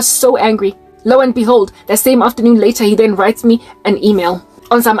 I was so angry. Lo and behold, that same afternoon later, he then writes me an email.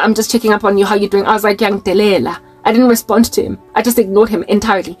 On some, I'm just checking up on you, how you doing? I was like, Yang Telela. I didn't respond to him. I just ignored him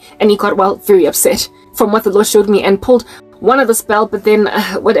entirely. And he got, well, very upset from what the Lord showed me and pulled one of the spell, but then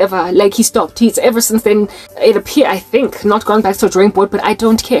whatever, like, he stopped. He's ever since then, it appeared, I think, not gone back to a drawing board, but I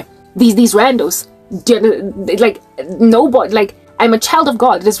don't care. These randos, like, nobody, like, I'm a child of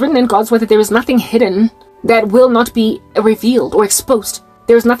God. It is written in God's word that there is nothing hidden that will not be revealed or exposed.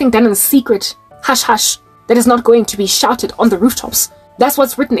 There is nothing done in secret, hush hush, that is not going to be shouted on the rooftops. That's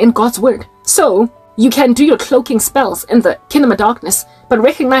what's written in God's word. So, you can do your cloaking spells in the kingdom of darkness, but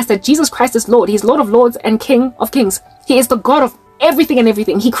recognize that Jesus Christ is Lord. He is Lord of lords and King of kings. He is the God of everything and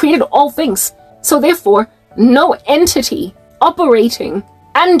everything. He created all things. So therefore, no entity operating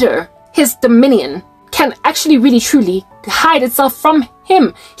under his dominion can actually really truly hide itself from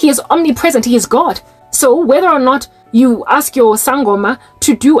him. He is omnipresent. He is God. So whether or not you ask your sangoma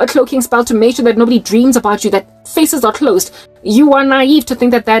to do a cloaking spell to make sure that nobody dreams about you, that faces are closed. You are naive to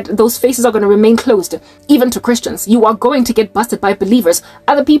think that those faces are going to remain closed, even to Christians. You are going to get busted by believers.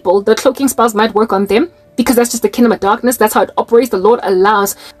 Other people, the cloaking spells might work on them, because that's just the kingdom of darkness. That's how it operates. The Lord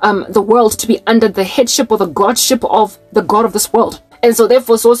allows the world to be under the headship or the godship of the God of this world. And so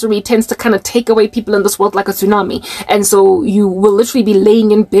therefore sorcery tends to kind of take away people in this world like a tsunami. And so you will literally be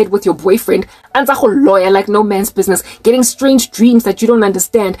laying in bed with your boyfriend, lawyer, like no man's business, getting strange dreams that you don't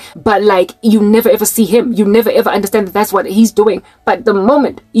understand, but like you never ever see him. You never ever understand that that's what he's doing. But the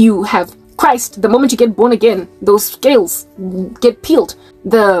moment you have Christ, the moment you get born again, those scales get peeled.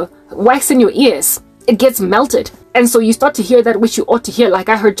 The wax in your ears, it gets melted, and so you start to hear that which you ought to hear. Like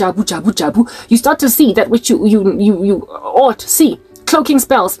I heard jabu jabu jabu. You start to see that which you ought to see. Cloaking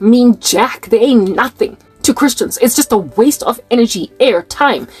spells mean jack. They ain't nothing to Christians. It's just a waste of energy, air,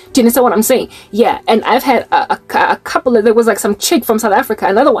 time. Do you understand what I'm saying? Yeah. And I've had a couple of, there was like some chick from South Africa,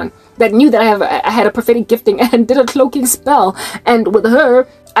 another one that knew that I had a prophetic gifting and did a cloaking spell, and with her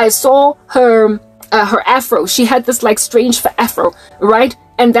I saw her afro. She had this like strange afro, right?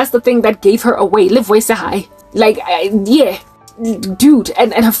 And that's the thing that gave her away. Live voice high. Like, yeah, dude.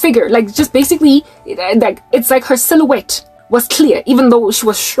 And her figure, like, just basically, like, it's like her silhouette was clear, even though she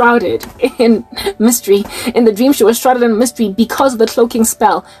was shrouded in mystery. In the dream, she was shrouded in mystery because of the cloaking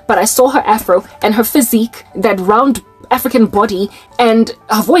spell. But I saw her afro and her physique, that round African body, and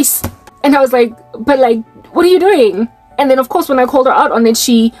her voice. And I was like, but like, what are you doing? And then, of course, when I called her out on it,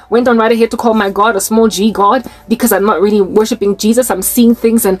 she went on right ahead to call my God a small g God, because I'm not really worshiping Jesus. I'm seeing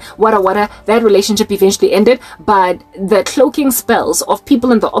things and wada. That relationship eventually ended. But the cloaking spells of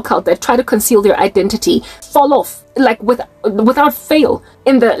people in the occult that try to conceal their identity fall off, like without fail,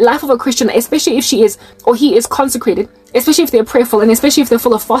 in the life of a Christian, especially if she is or he is consecrated, especially if they're prayerful, and especially if they're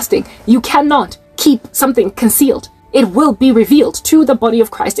full of fasting. You cannot keep something concealed. It will be revealed to the body of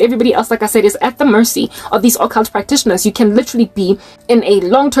Christ. Everybody else, like I said, is at the mercy of these occult practitioners. You can literally be in a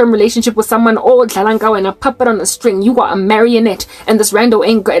long-term relationship with someone, or dlalanga and a puppet on a string. You are a marionette, and this rando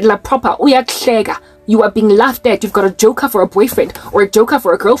ain't la proper. You are being laughed at. You've got a joker for a boyfriend or a joker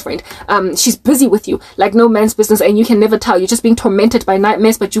for a girlfriend. She's busy with you like no man's business, and you can never tell. You're just being tormented by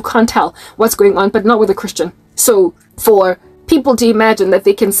nightmares, but you can't tell what's going on, but not with a Christian. So for people to imagine that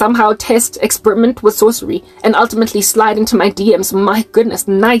they can somehow experiment with sorcery and ultimately slide into my DMs, my goodness,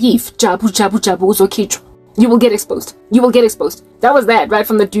 naive. Jabu jabu jabu zokichu. You will get exposed. You will get exposed. That was that, right?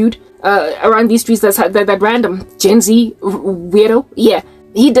 From the dude around these streets, that random Gen Z weirdo. Yeah,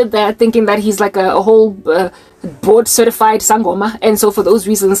 he did that thinking that he's like a whole board certified sangoma, and so for those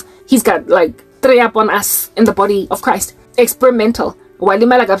reasons he's got like 3 up on us in the body of Christ. Experimental.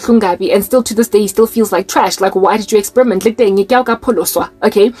 And still to this day he still feels like trash. Like, why did you experiment?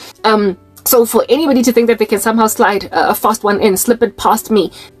 Okay. So for anybody to think that they can somehow slide a fast one in, slip it past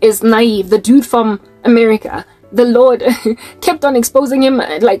me, is naive. The dude from America, the Lord kept on exposing him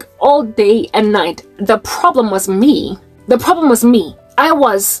like all day and night. The problem was me. The problem was me. I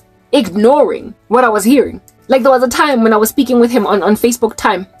was ignoring what I was hearing. Like, there was a time when I was speaking with him on Facebook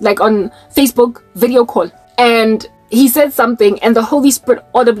time, like on Facebook video call, and he said something and the Holy Spirit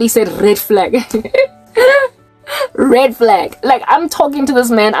audibly said, red flag. Red flag. Like, I'm talking to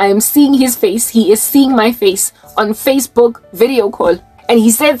this man, I am seeing his face, he is seeing my face on Facebook video call, and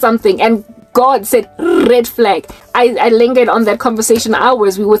he said something and God said, red flag. I lingered on that conversation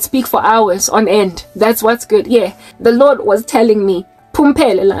hours. We would speak for hours on end. That's what's good. Yeah, the Lord was telling me,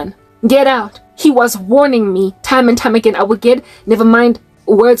 Pumpelelan, get out. He was warning me time and time again. I would get, never mind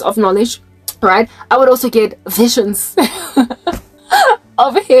words of knowledge, right? I would also get visions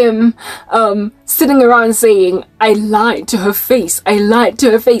of him sitting around saying, I lied to her face. I lied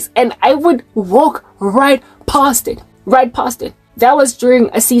to her face. And I would walk right past it. Right past it. That was during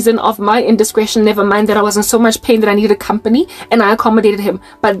a season of my indiscretion. Never mind that I was in so much pain that I needed company, and I accommodated him.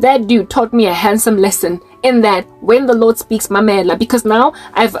 But that dude taught me a handsome lesson in that when the Lord speaks, mamela, because now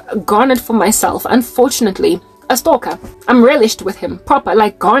I've garnered for myself, unfortunately, a stalker. I'm relished with him, proper,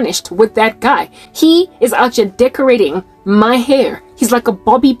 like garnished with that guy. He is out here decorating my hair. He's like a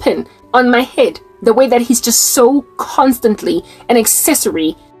bobby pin on my head. The way that he's just so constantly an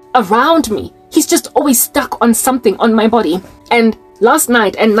accessory around me. He's just always stuck on something on my body. And last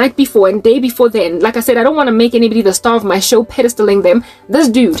night and night before and day before then, like I said, I don't want to make anybody the star of my show, pedestaling them. This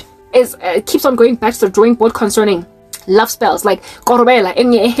dude is keeps on going back to the drawing board concerning love spells. Like,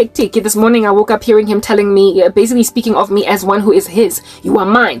 this morning I woke up hearing him telling me, basically speaking of me as one who is his. You are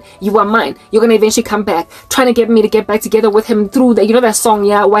mine. You are mine. You're gonna eventually come back. Trying to get me to get back together with him through the, you know that song,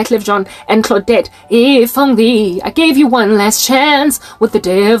 yeah, Wyclef Jean and Claudette. If only I gave you one last chance with the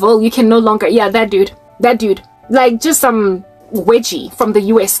devil, you can no longer. Yeah, that dude. That dude. like just some wedgie from the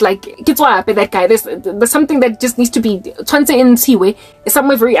US. Like, get what that guy. There's something that just needs to be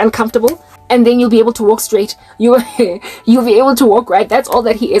somewhere very uncomfortable, and then you'll be able to walk straight. You'll be able to walk right. That's all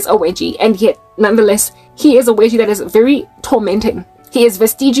that he is, a wedgie. And yet, nonetheless, he is a wedgie that is very tormenting. He is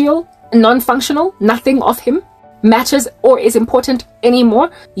vestigial, non-functional. Nothing of him matters or is important anymore.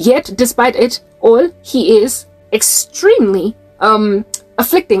 Yet, despite it all, he is extremely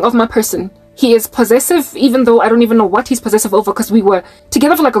afflicting of my person. He is possessive, even though I don't even know what he's possessive over, because we were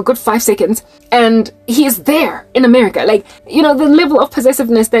together for like a good 5 seconds, and he is there in America. Like, you know, the level of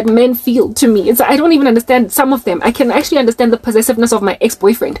possessiveness that men feel to me, I don't even understand some of them. I can actually understand the possessiveness of my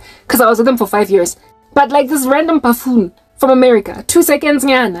ex-boyfriend, because I was with him for 5 years. But like this random buffoon from America, 2 seconds,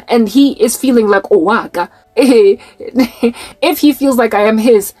 nyana, and he is feeling like, oh, waka. If he feels like I am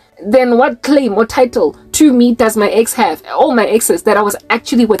his, then what claim or title to me does my ex have? All my exes that I was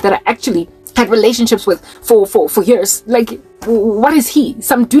actually with, that I actually had relationships with for years. Like, what is he?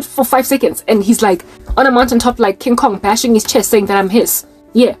 Some dude for 5 seconds, and he's like on a mountaintop like King Kong, bashing his chest, saying that I'm his.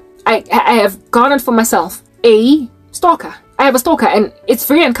 Yeah, I have garnered for myself a stalker. I have a stalker, and it's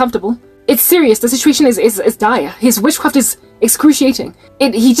very uncomfortable. It's serious. The situation is dire. His witchcraft is excruciating.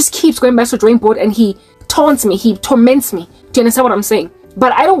 He just keeps going back to the drawing board, and he taunts me. He torments me. Do you understand what I'm saying?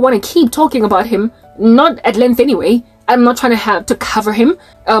 But I don't want to keep talking about him, not at length anyway. I'm not trying to have to cover him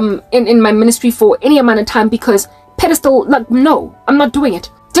in my ministry for any amount of time, because pedestal, like, no, I'm not doing it.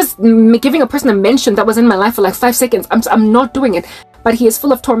 Just giving a person a mention that was in my life for like 5 seconds, I'm not doing it. But he is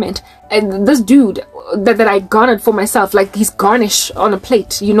full of torment. And this dude that I garnered for myself, like he's garnish on a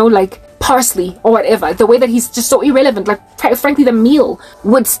plate, you know, like parsley or whatever. The way that he's just so irrelevant, like frankly, the meal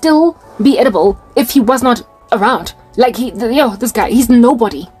would still be edible if he was not around. Like this guy, he's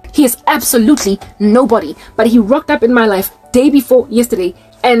nobody. He is absolutely nobody. But he rocked up in my life day before yesterday,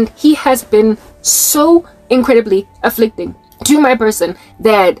 and he has been so incredibly afflicting to my person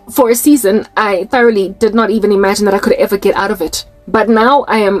that for a season I thoroughly did not even imagine that I could ever get out of it. But now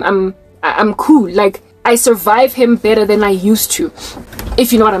I'm cool. Like, I survive him better than I used to,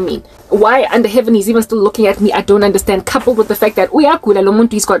 if you know what I mean. Why under heaven he's even still looking at me, I don't understand. Coupled with the fact that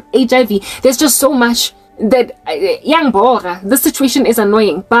he's got HIV. There's just so much that young boy, this situation is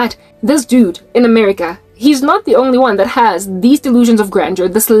annoying. But this dude in America, he's not the only one that has these delusions of grandeur,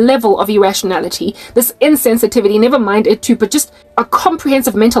 this level of irrationality, this insensitivity, never mind it too, but just a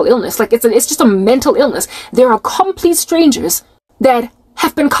comprehensive mental illness. Like, it's just a mental illness. There are complete strangers that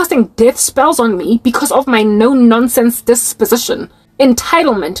have been casting death spells on me because of my no-nonsense disposition.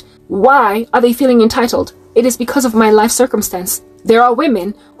 Entitlement. Why are they feeling entitled? It is because of my life circumstance. There are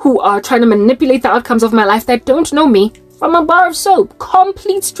women who are trying to manipulate the outcomes of my life that don't know me from a bar of soap.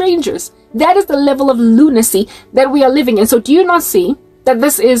 Complete strangers. That is the level of lunacy that we are living in. So do you not see that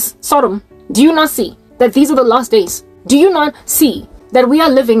this is Sodom? Do you not see that these are the last days? Do you not see that we are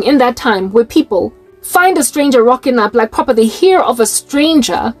living in that time where people find a stranger rocking up, like proper, they hear of a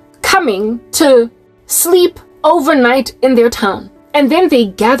stranger coming to sleep overnight in their town, and then they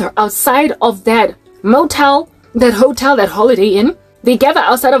gather outside of that motel, that hotel, that Holiday Inn. They gather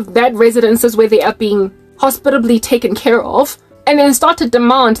outside of that residences where they are being hospitably taken care of, and then start to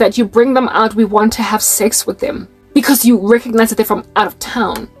demand that you bring them out. We want to have sex with them because you recognize that they're from out of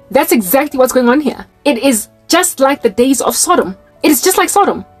town. That's exactly what's going on here. It is just like the days of Sodom. It is just like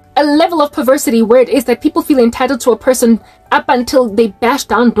Sodom. A level of perversity where it is that people feel entitled to a person up until they bash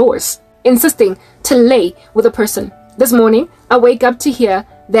down doors, insisting to lay with a person. This morning, I wake up to hear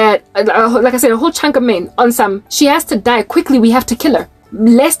that, like I said, a whole chunk of men on some, she has to die quickly, we have to kill her,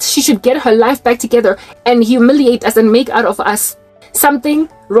 lest she should get her life back together and humiliate us and make out of us something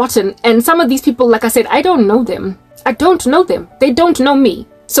rotten. And some of these people, like I said, I don't know them. I don't know them. They don't know me.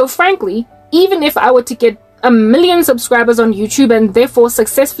 So frankly, even if I were to get 1 million subscribers on YouTube and therefore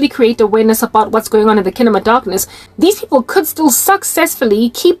successfully create awareness about what's going on in the kingdom of darkness, these people could still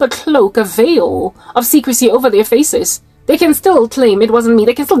successfully keep a cloak, a veil of secrecy over their faces. They can still claim it wasn't me.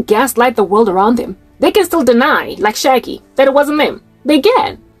 They can still gaslight the world around them. They can still deny, like Shaggy, that it wasn't them. They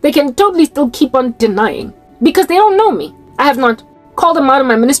can. They can totally still keep on denying because they don't know me. I have not called them out in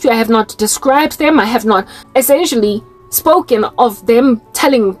my ministry. I have not described them. I have not essentially spoken of them,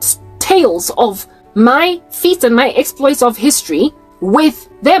 telling tales of my feats and my exploits of history with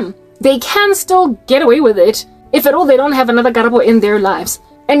them. They can still get away with it. If at all, they don't have another Karabo in their lives.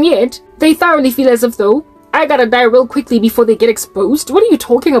 And yet, they thoroughly feel as if though, I gotta die real quickly before they get exposed. What are you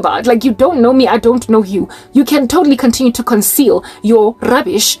talking about? Like, you don't know me, I don't know you. You can totally continue to conceal your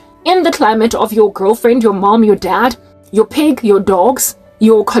rubbish in the climate of your girlfriend, your mom, your dad, your pig, your dogs,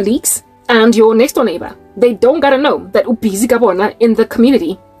 your colleagues, and your next door neighbor. They don't gotta know that Ubizi Gabona in the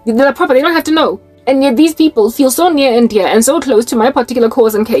community. They're proper, they don't have to know. And yet these people feel so near and dear and so close to my particular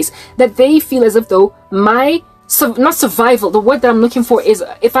cause and case that they feel as if though my, not survival, the word that I'm looking for is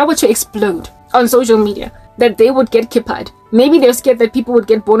if I were to explode on social media, that they would get kippaed. Maybe they're scared that people would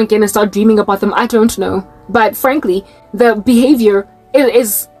get born again and start dreaming about them. I don't know. But frankly, the behavior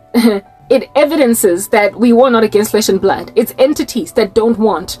is it evidences that we war not against flesh and blood. It's entities that don't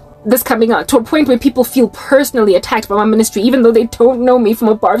want this coming out to a point where people feel personally attacked by my ministry, even though they don't know me from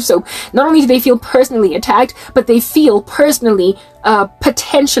a bar of soap. Not only do they feel personally attacked, but they feel personally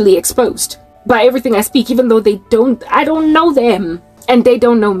potentially exposed by everything I speak, even though I don't know them and they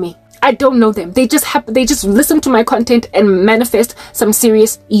don't know me. I don't know them. They just listen to my content and manifest some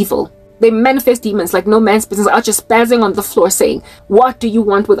serious evil. They manifest demons like no man's business, are just spazzing on the floor saying, "What do you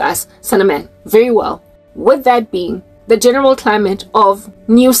want with us, son of man?" Very well. With that being the general climate of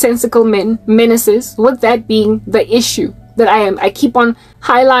neo-sensical menaces, with that being the issue that I keep on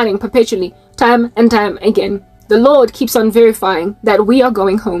highlighting perpetually, time and time again, the Lord keeps on verifying that we are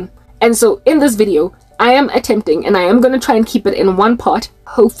going home. And so in this video, I am attempting, and I am going to try and keep it in one part.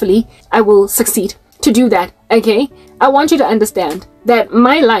 Hopefully, I will succeed to do that, okay? I want you to understand that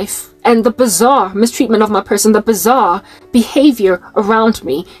my life and the bizarre mistreatment of my person, the bizarre behavior around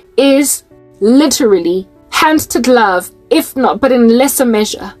me is literally hand to glove, if not, but in lesser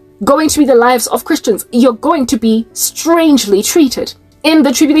measure, going to be the lives of Christians. You're going to be strangely treated in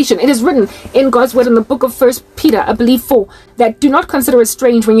the tribulation. It is written in God's word in the book of 1 Peter, I believe 4, that do not consider it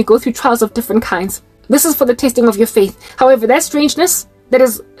strange when you go through trials of different kinds. This is for the testing of your faith. However, that strangeness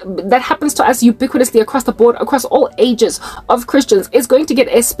that happens to us ubiquitously across the board, across all ages of Christians, is going to get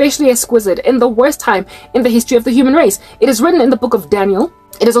especially exquisite in the worst time in the history of the human race. It is written in the book of Daniel.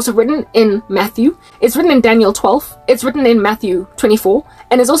 It is also written in Matthew. It's written in Daniel 12. It's written in Matthew 24.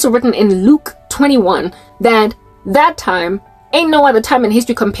 And it's also written in Luke 21 that time ain't no other time in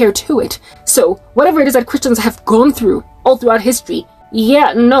history compared to it. So whatever it is that Christians have gone through all throughout history,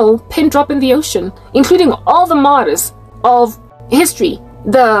 yeah, no, pin drop in the ocean, including all the martyrs of history.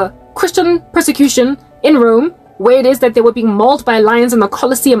 The Christian persecution in Rome, where it is that they were being mauled by lions in the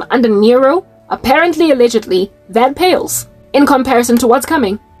Colosseum under Nero, apparently, allegedly, that pales in comparison to what's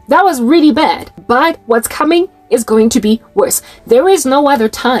coming. That was really bad, but what's coming is going to be worse. There is no other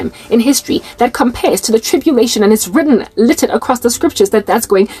time in history that compares to the tribulation, and it's written, littered across the scriptures, that that's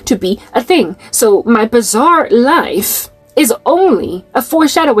going to be a thing. So my bizarre life is only a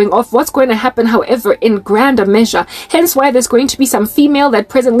foreshadowing of what's going to happen, however, in grander measure. Hence why there's going to be some female that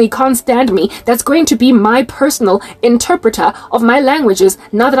presently can't stand me that's going to be my personal interpreter of my languages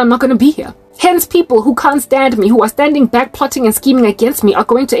now that I'm not going to be here. Hence, people who can't stand me, who are standing back plotting and scheming against me, are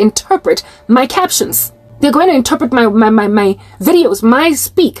going to interpret my captions. They're going to interpret my videos, my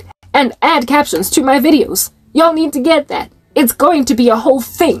speak, and add captions to my videos. Y'all need to get that. It's going to be a whole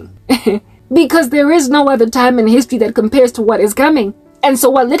thing. Because there is no other time in history that compares to what is coming. And so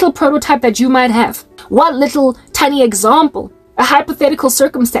what little prototype that you might have, what little tiny example, a hypothetical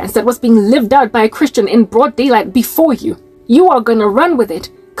circumstance that was being lived out by a Christian in broad daylight before you, you are going to run with it,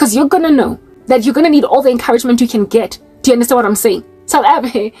 because you're going to know that you're going to need all the encouragement you can get. Do you understand what I'm saying? South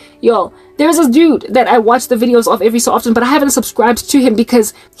Africa, y'all, there's this dude that I watch the videos of every so often, but I haven't subscribed to him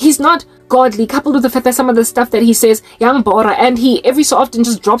because he's not godly, coupled with the fact that some of the stuff that he says, young Bora, and he every so often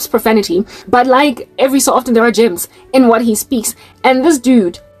just drops profanity, but like every so often there are gems in what he speaks. And this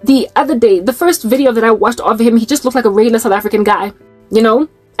dude, the other day, the first video that I watched of him, he just looked like a regular South African guy, you know,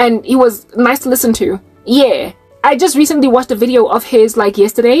 and he was nice to listen to. Yeah, I just recently watched a video of his like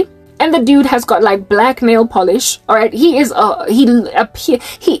yesterday, and the dude has got like black nail polish. All right, he is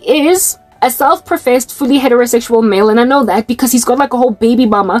a self-professed fully heterosexual male, and I know that because he's got like a whole baby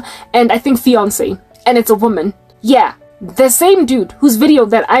mama and I think fiance, and it's a woman. Yeah, the same dude whose video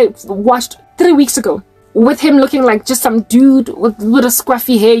that I watched 3 weeks ago, with him looking like just some dude with a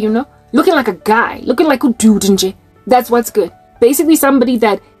scruffy hair, you know, looking like a guy, looking like a dude and that's what's good. Basically somebody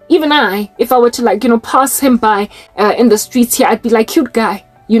that even I, if I were to like, you know, pass him by in the streets here, I'd be like, cute guy,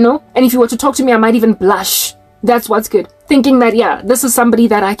 you know, and if you were to talk to me, I might even blush. That's what's good. Thinking that, yeah, this is somebody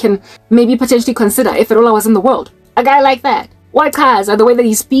that I can maybe potentially consider if at all I was in the world. A guy like that. White cars are the way that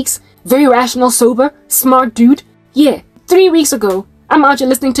he speaks. Very rational, sober, smart dude. Yeah. 3 weeks ago, I'm out here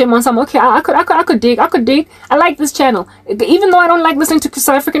listening to him on some, okay, I could dig. I like this channel. Even though I don't like listening to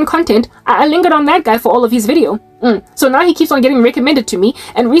South African content, I lingered on that guy for all of his video. So now he keeps on getting recommended to me.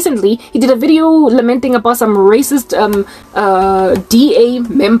 And recently, he did a video lamenting about some racist DA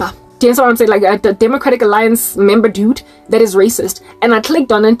member. Do you know what I'm saying? Like a Democratic Alliance member dude that is racist. And I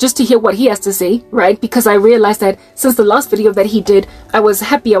clicked on it just to hear what he has to say, right? Because I realized that since the last video that he did, I was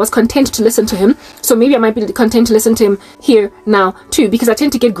happy, I was content to listen to him. So maybe I might be content to listen to him here now too, because I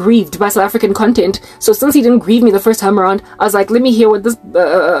tend to get grieved by South African content. So since he didn't grieve me the first time around, I was like, let me hear what this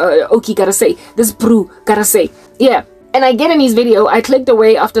Oki gotta say, this Brew gotta say. Yeah. And I get in his video, I clicked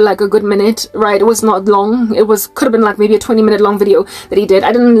away after like a good minute, right? It was not long. It could have been like maybe a 20-minute long video that he did.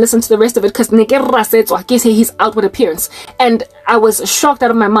 I didn't listen to the rest of it because his outward appearance. And I was shocked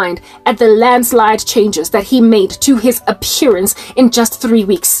out of my mind at the landslide changes that he made to his appearance in just 3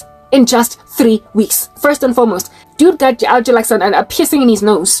 weeks. In just 3 weeks. First and foremost, dude got out like a piercing in his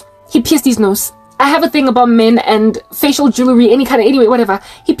nose. He pierced his nose. I have a thing about men and facial jewelry, anyway, whatever.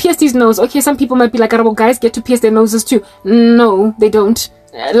 He pierced his nose. Okay, some people might be like, well, guys get to pierce their noses too. No, they don't.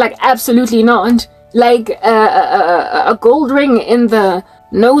 Like, absolutely not. Like, a gold ring in the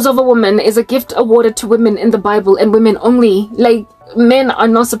nose of a woman is a gift awarded to women in the Bible and women only. Like, men are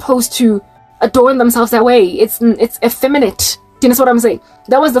not supposed to adorn themselves that way. It's effeminate. Do you know what I'm saying?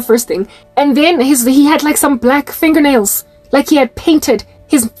 That was the first thing. And then he had like some black fingernails. Like he had painted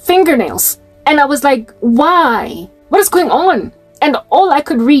his fingernails. And I was like, why? What is going on? And all I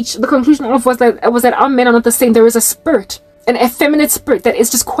could reach the conclusion of was that our men are not the same. There is a spirit, an effeminate spirit that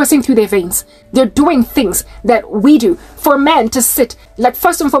is just coursing through their veins. They're doing things that we do. For a man to sit, like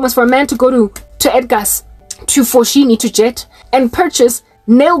first and foremost, for a man to go to Edgar's, to Foshini, to Jet, and purchase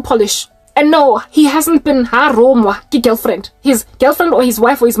nail polish. And no, he hasn't been girlfriend. His girlfriend or his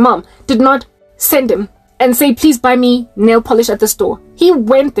wife or his mom did not send him and say, please buy me nail polish at the store. He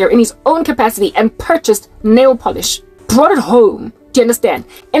went there in his own capacity and purchased nail polish, brought it home, do you understand?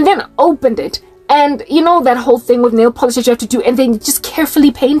 And then opened it. And you know that whole thing with nail polish that you have to do and then just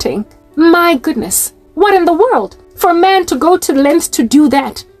carefully painting. My goodness, what in the world? For a man to go to lengths to do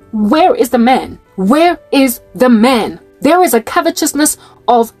that, where is the man? Where is the man? There is a covetousness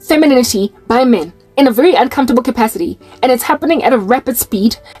of femininity by men in a very uncomfortable capacity, and it's happening at a rapid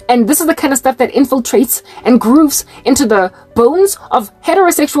speed. And this is the kind of stuff that infiltrates and grooves into the bones of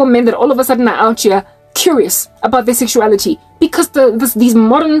heterosexual men that all of a sudden are out here curious about their sexuality, because these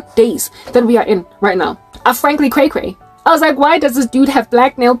modern days that we are in right now are frankly cray-cray. I was like, why does this dude have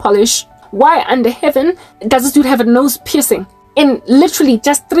black nail polish? Why under heaven does this dude have a nose piercing? In literally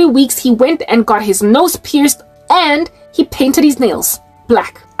just 3 weeks, he went and got his nose pierced and he painted his nails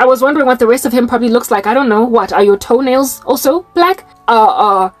black. I was wondering what the rest of him probably looks like. I don't know. What, are your toenails also black?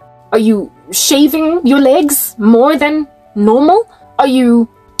 Are you shaving your legs more than normal? Are you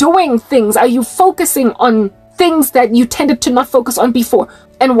doing things? Are you focusing on things that you tended to not focus on before?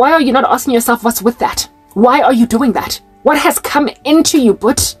 And why are you not asking yourself what's with that? Why are you doing that? What has come into you,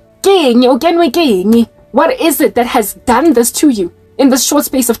 but? What is it that has done this to you in this short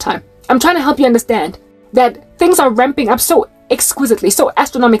space of time? I'm trying to help you understand that things are ramping up so exquisitely, so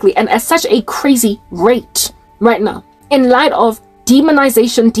astronomically, and at such a crazy rate right now, in light of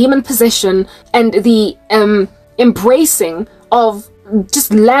demonization, demon possession, and the embracing of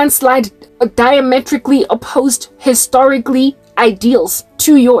just landslide, diametrically opposed historically ideals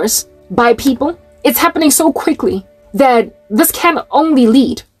to yours by people. It's happening so quickly that this can only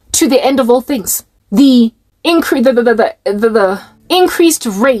lead to the end of all things. The increased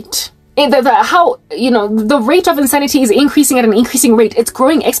rate, the rate of insanity is increasing at an increasing rate. It's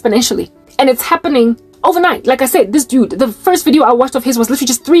growing exponentially, and it's happening overnight. Like I said, this dude, the first video I watched of his was literally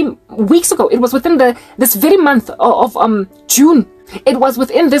just 3 weeks ago. It was within this very month of June. It was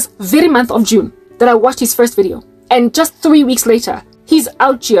within this very month of June that I watched his first video, and just 3 weeks later, he's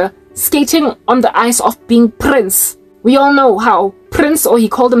out here skating on the ice of being Prince. We all know how Prince, or he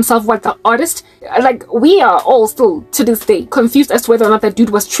called himself what, the artist? Like, we are all still to this day confused as to whether or not that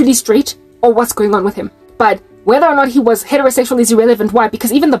dude was truly straight or what's going on with him. But whether or not he was heterosexual is irrelevant. Why?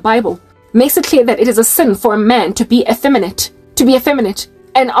 Because even the Bible makes it clear that it is a sin for a man to be effeminate.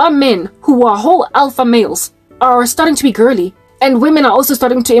 And our men, who are whole alpha males, are starting to be girly. And women are also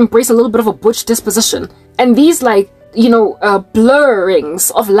starting to embrace a little bit of a butch disposition. And these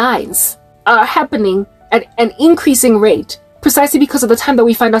blurrings of lines are happening at an increasing rate, precisely because of the time that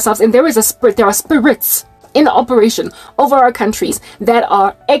we find ourselves in. There are spirits in operation over our countries that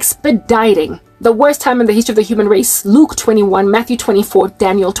are expediting the worst time in the history of the human race. Luke 21, Matthew 24,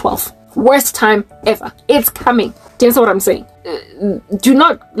 Daniel 12. Worst time ever. It's coming. Do you know what I'm saying? Do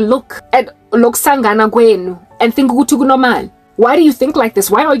not look at Loksangana Gwenu and think normal. Why do you think like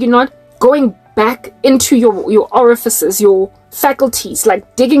this? Why are you not going back into your orifices, your faculties,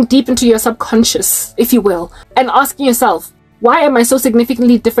 like digging deep into your subconscious, if you will, and asking yourself, why am I so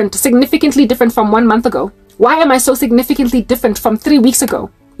significantly different from 1 month ago? Why am I so significantly different from 3 weeks ago?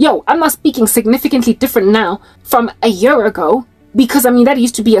 Yo, I'm not speaking significantly different now from a year ago, because I mean that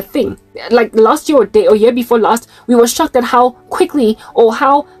used to be a thing. Like last year or year before last, we were shocked at how quickly or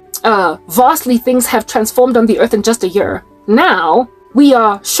how vastly things have transformed on the earth in just a year. Now we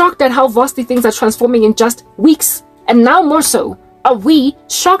are shocked at how vastly things are transforming in just weeks, and now more so are we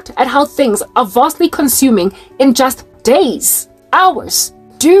shocked at how things are vastly consuming in just days, hours.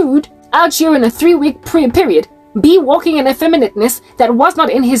 Dude out here in a 3-week period be walking in effeminateness that was not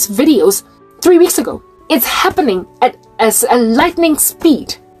in his videos 3 weeks ago. It's happening at a lightning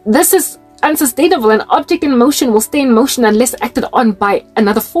speed. This is unsustainable. An object in motion will stay in motion unless acted on by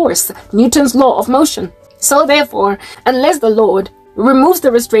another force. Newton's law of motion. So therefore, unless the Lord removes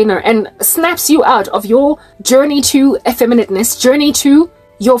the restrainer and snaps you out of your journey to effeminateness, journey to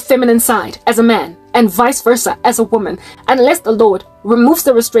your feminine side as a man, and vice versa as a woman, unless the Lord removes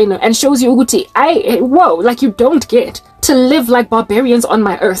the restrainer and shows you uguti, like you don't get to live like barbarians on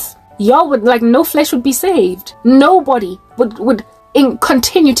my earth. Y'all would, like, no flesh would be saved. Nobody would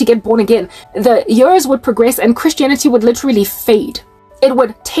continue to get born again. The years would progress and Christianity would literally fade. It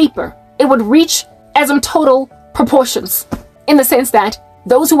would taper. It would reach asymptotal proportions, in the sense that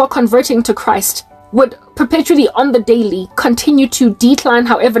those who are converting to Christ would perpetually on the daily continue to decline,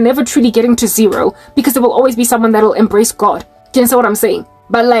 however, never truly getting to zero, because there will always be someone that will embrace God. Do you understand what I'm saying?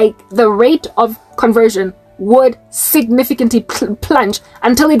 But like the rate of conversion would significantly plunge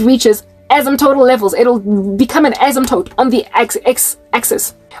until it reaches asymptotal levels. It'll become an asymptote on the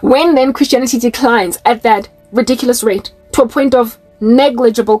x-axis. When then Christianity declines at that ridiculous rate to a point of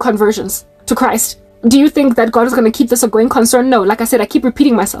negligible conversions to Christ, do you think that God is going to keep this a going concern? No. Like I said, I keep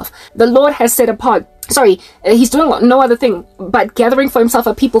repeating myself. The Lord has set apart. He's doing no other thing but gathering for himself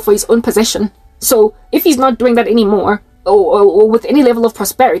a people for his own possession. So if he's not doing that anymore, or with any level of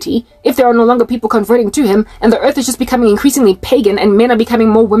prosperity, if there are no longer people converting to him, and the earth is just becoming increasingly pagan, and men are becoming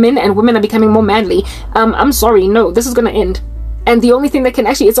more women, and women are becoming more manly, I'm sorry, no, this is going to end. And the only thing that can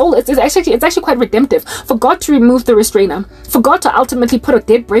actually, it's actually quite redemptive for God to remove the restrainer, for God to ultimately put a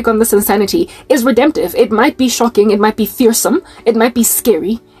dead break on this insanity is redemptive. It might be shocking, it might be fearsome, it might be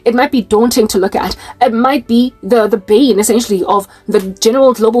scary, it might be daunting to look at, it might be the bane essentially of the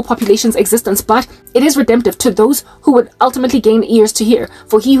general global population's existence, but it is redemptive to those who would ultimately gain ears to hear.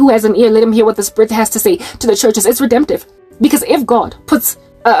 For he who has an ear, let him hear what the Spirit has to say to the churches. It's redemptive, because if God puts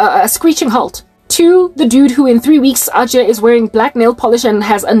a screeching halt to the dude who in 3 weeks out here is wearing black nail polish and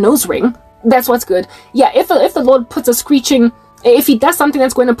has a nose ring, that's what's good. Yeah, if the Lord puts if he does something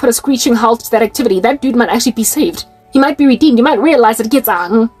that's going to put a screeching halt to that activity, that dude might actually be saved. He might be redeemed. He might realize that gets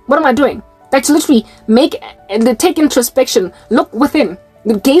what am I doing? Like, to literally take introspection, look within,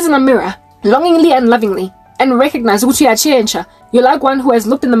 gaze in a mirror, longingly and lovingly, and recognize you're like one who has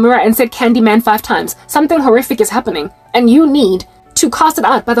looked in the mirror and said Candyman 5 times. Something horrific is happening, and you need to cast it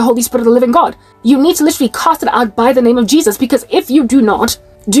out by the Holy Spirit of the living God. You need to literally cast it out by the name of Jesus, because if you do not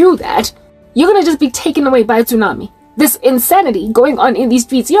do that, you're going to just be taken away by a tsunami. This insanity going on in these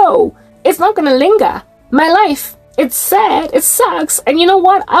streets, it's not going to linger. My life, it's sad, it sucks, and you know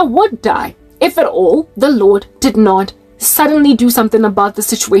what? I would die if at all the Lord did not suddenly do something about the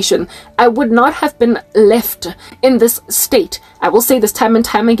situation. I would not have been left in this state. I will say this time and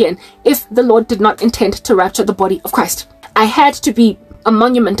time again, if the Lord did not intend to rapture the body of Christ. I had to be a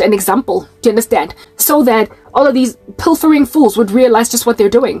monument, an example, do you understand? So that all of these pilfering fools would realize just what they're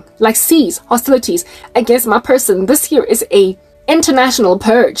doing. Like siege, hostilities against my person. This here is a international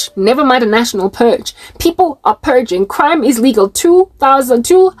purge, never mind a national purge. People are purging. Crime is legal 24 hours a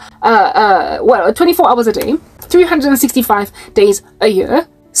day, 365 days a year.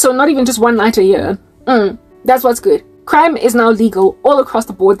 So not even just one night a year. That's what's good. Crime is now legal all across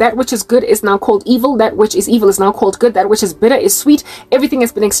the board. That which is good is now called evil. That which is evil is now called good. That which is bitter is sweet. Everything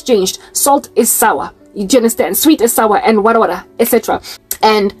has been exchanged. Salt is sour. You understand? Sweet is sour, and wada, etc.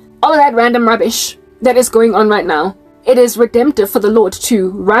 And all of that random rubbish that is going on right now, it is redemptive for the Lord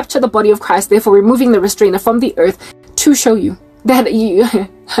to rapture the body of Christ, therefore removing the restrainer from the earth to show you that you,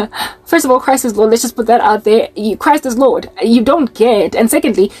 first of all, Christ is Lord. Let's just put that out there. Christ is Lord. You don't get, and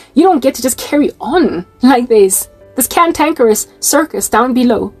secondly, you don't get to just carry on like this cantankerous circus down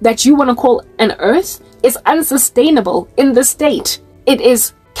below that you want to call an earth is unsustainable in this state. It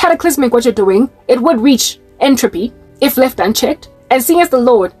is cataclysmic what you're doing. It would reach entropy if left unchecked. And seeing as the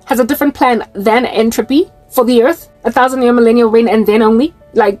Lord has a different plan than entropy for the earth, 1,000-year millennial reign, and then only,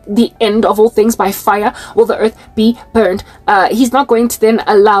 like the end of all things by fire will the earth be burned. He's not going to then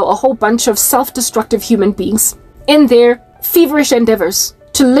allow a whole bunch of self-destructive human beings in their feverish endeavors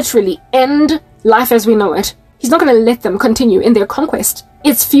to literally end life as we know it. He's not going to let them continue in their conquest.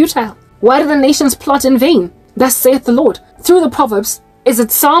 It's futile. Why do the nations plot in vain? Thus saith the Lord. Through the Proverbs, Is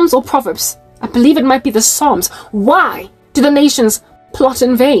it Psalms or Proverbs? I believe it might be the Psalms. Why do the nations plot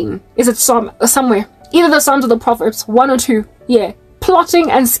in vain? Is it somewhere? Either the Psalms or the Proverbs, one or two. Yeah,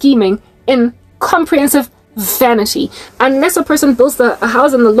 plotting and scheming in comprehensive vanity. Unless a person builds a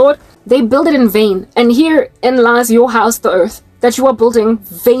house in the Lord, they build it in vain. And herein lies your house, the earth, that you are building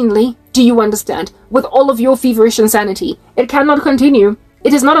vainly. Do you understand? With all of your feverish insanity. It cannot continue.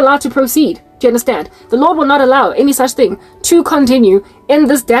 It is not allowed to proceed. Do you understand? The Lord will not allow any such thing to continue in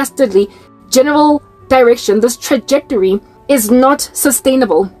this dastardly general direction. This trajectory is not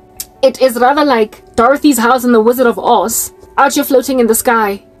sustainable. It is rather like Dorothy's house in The Wizard of Oz, out here floating in the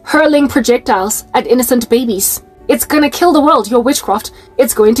sky, hurling projectiles at innocent babies. It's gonna kill the world, your witchcraft.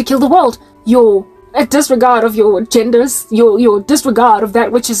 It's going to kill the world. Your disregard of your genders, your disregard of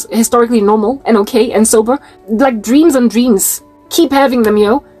that which is historically normal and okay and sober. Like dreams and dreams. Keep having them,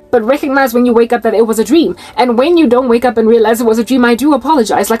 yo. But recognize when you wake up that it was a dream. And when you don't wake up and realize it was a dream, I do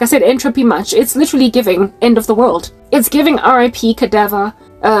apologize. Like I said, entropy much. It's literally giving end of the world. It's giving RIP cadaver,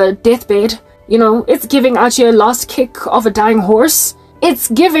 deathbed. You know, it's giving out your last kick of a dying horse. It's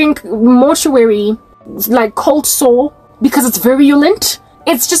giving mortuary, like cold sore because it's virulent.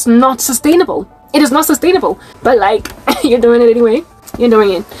 It's just not sustainable. It is not sustainable. But like, you're doing it anyway. You're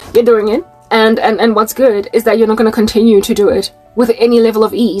doing it. You're doing it. And what's good is that you're not going to continue to do it with any level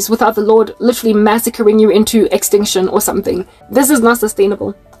of ease without the Lord literally massacring you into extinction or something. This is not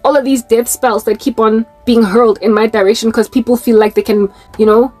sustainable. All of these death spells that keep on being hurled in my direction because people feel like they can, you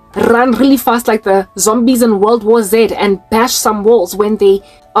know, run really fast like the zombies in World War Z and bash some walls when they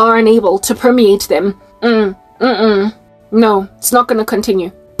are unable to permeate them. No, it's not going to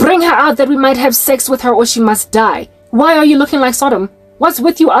continue. Bring her out that we might have sex with her or she must die. Why are you looking like Sodom? What's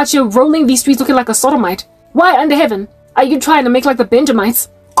with you out here rolling these streets looking like a sodomite? Why under heaven are you trying to make like the Benjamites,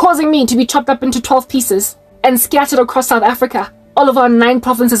 causing me to be chopped up into 12 pieces and scattered across South Africa? All of our 9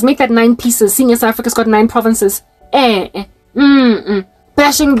 provinces, make that 9 pieces. Seeing as South Africa's got 9 provinces.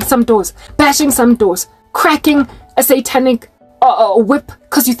 Bashing some doors, cracking a satanic whip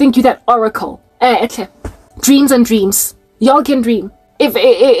because you think you're that oracle. Dreams and dreams. Y'all can dream.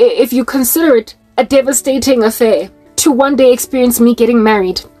 If you consider it a devastating affair to one day experience me getting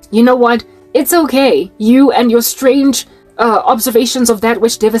married, you know what? It's okay. You and your strange observations of that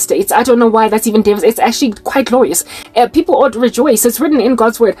which devastates. I don't know why that's even devastating. It's actually quite glorious. People ought to rejoice. It's written in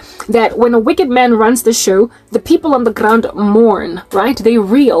God's word that when a wicked man runs the show, the people on the ground mourn, right? They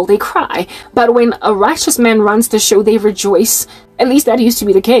reel, they cry. But when a righteous man runs the show, they rejoice. At least that used to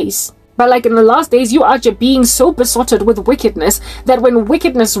be the case. But like in the last days, you are just being so besotted with wickedness that when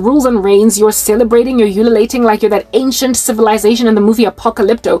wickedness rules and reigns, you're celebrating, you're ululating like you're that ancient civilization in the movie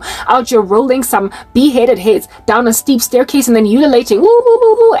Apocalypto. Out you're rolling some beheaded heads down a steep staircase and then ululating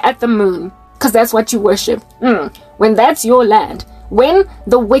at the moon. Because that's what you worship. When that's your land. When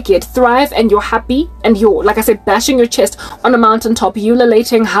the wicked thrive and you're happy and you're, like I said, bashing your chest on a mountaintop,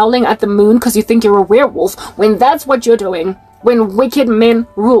 ululating, howling at the moon because you think you're a werewolf. When that's what you're doing. When wicked men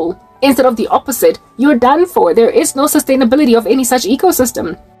rule. Instead of the opposite, you're done for. There is no sustainability of any such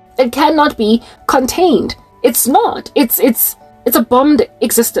ecosystem. It cannot be contained. It's not. It's a bombed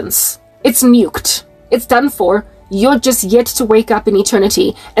existence. It's nuked. It's done for. You're just yet to wake up in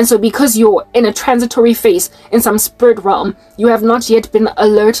eternity. And so because you're in a transitory phase in some spirit realm, you have not yet been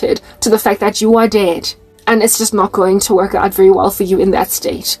alerted to the fact that you are dead. And it's just not going to work out very well for you in that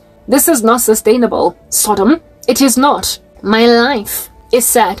state. This is not sustainable, Sodom. It is not. My life is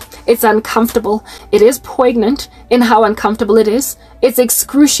sad. It's uncomfortable. It is poignant in how uncomfortable it is. It's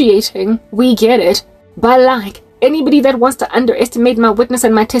excruciating. We get it. But like anybody that wants to underestimate my witness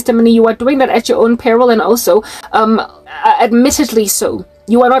and my testimony, you are doing that at your own peril, and also admittedly so.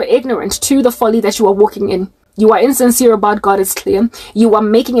 You are not ignorant to the folly that you are walking in. You are insincere about God, it's clear. You are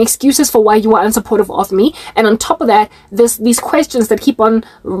making excuses for why you are unsupportive of me. And on top of that, these questions that keep on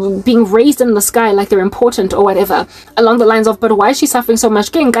being raised in the sky like they're important or whatever. Along the lines of, but why is she suffering so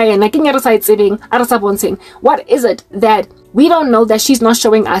much? What is it that we don't know that she's not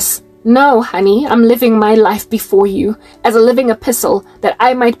showing us? No, honey, I'm living my life before you as a living epistle that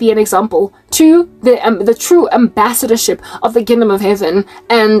I might be an example to the true ambassadorship of the kingdom of heaven.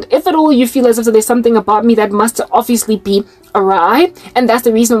 And if at all you feel as if there's something about me that must obviously be awry, and that's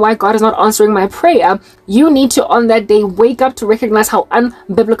the reason why God is not answering my prayer, you need to on that day wake up to recognize how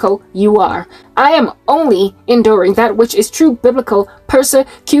unbiblical you are. I am only enduring that which is true biblical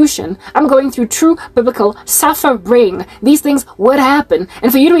persecution. I'm going through true biblical suffering. These things would happen. And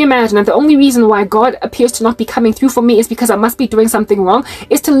for you to imagine that the only reason why God appears to not be coming through for me is because I must be doing something wrong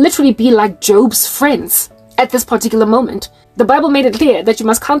is to literally be like Job's friends. at this particular moment. The Bible made it clear that you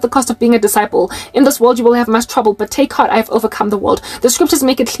must count the cost of being a disciple. In this world you will have much trouble, but take heart, I have overcome the world. The scriptures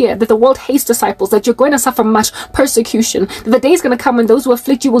make it clear that the world hates disciples, that you're going to suffer much persecution, that the day is going to come when those who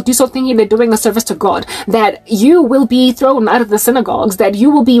afflict you will do so thinking they're doing a service to God, that you will be thrown out of the synagogues, that you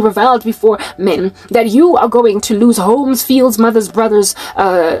will be reviled before men, that you are going to lose homes, fields, mothers, brothers,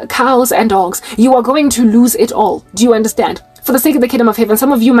 cows, and dogs. You are going to lose it all. Do you understand? For the sake of the kingdom of heaven,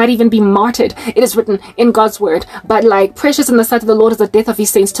 some of you might even be martyred. It is written in God's word. But like precious in the sight of the Lord is the death of his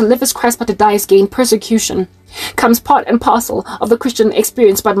saints. To live is Christ, but to die is gain. Persecution comes part and parcel of the Christian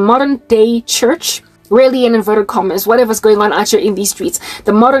experience. But modern day church, really in inverted commas, whatever's going on out here in these streets,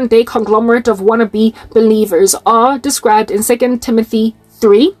 the modern day conglomerate of wannabe believers are described in 2 Timothy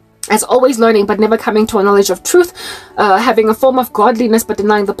 3 as always learning but never coming to a knowledge of truth, having a form of godliness but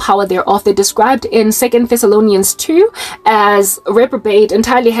denying the power thereof. They're described in 2 Thessalonians 2 as reprobate,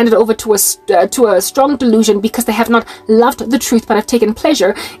 entirely handed over to a strong delusion because they have not loved the truth but have taken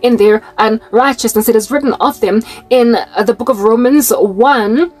pleasure in their unrighteousness. It is written of them in the book of Romans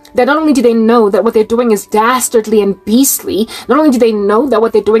 1 that not only do they know that what they're doing is dastardly and beastly, not only do they know that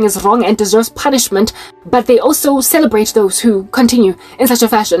what they're doing is wrong and deserves punishment, but they also celebrate those who continue in such a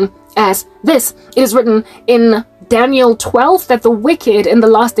fashion as this. It is written in Daniel 12 that the wicked in the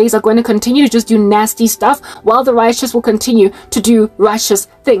last days are going to continue to just do nasty stuff while the righteous will continue to do righteous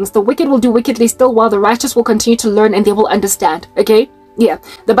things. The wicked will do wickedly still while the righteous will continue to learn and they will understand, okay? Yeah,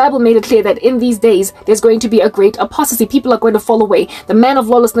 the Bible made it clear that in these days there's going to be a great apostasy. People are going to fall away. The man of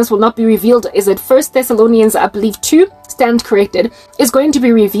lawlessness will not be revealed. Is it 1 Thessalonians, I believe, 2? Stand corrected. Is going to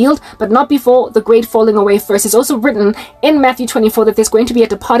be revealed, but not before the great falling away first. It's also written in Matthew 24 that there's going to be a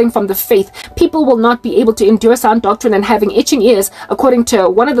departing from the faith. People will not be able to endure sound doctrine and having itching ears, according to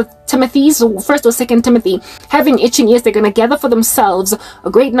one of the Timothy's, 1st or 2nd Timothy, having itching ears, they're going to gather for themselves a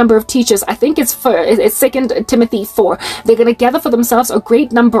great number of teachers. I think it's 2nd Timothy 4. They're going to gather for themselves a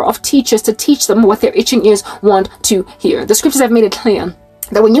great number of teachers to teach them what their itching ears want to hear. The scriptures have made it clear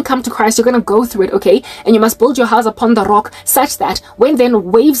that when you come to Christ, you're going to go through it, okay? And you must build your house upon the rock such that when then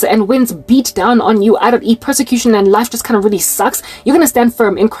waves and winds beat down on you, i.e. persecution and life just kind of really sucks, you're going to stand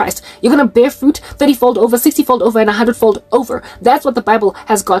firm in Christ. You're going to bear fruit 30-fold over, 60-fold over, and 100-fold over. That's what the Bible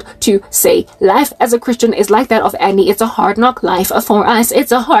has got to say. Life as a Christian is like that of Annie. It's a hard knock life for us.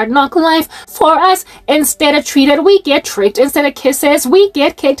 It's a hard knock life for us. Instead of treated, we get tricked. Instead of kisses, we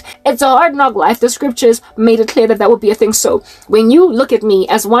get kicked. It's a hard knock life. The scriptures made it clear that that would be a thing. So when you look at me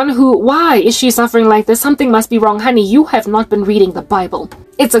as one who, why is she suffering like this? Something must be wrong. Honey, you have not been reading the Bible.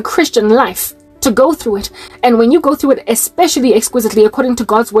 It's a Christian life to go through it. And when you go through it, especially exquisitely according to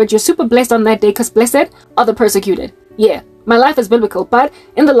God's word, you're super blessed on that day because blessed are the persecuted. Yeah, my life is biblical, but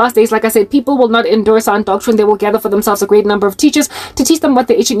in the last days, like I said, people will not endure sound doctrine. They will gather for themselves a great number of teachers to teach them what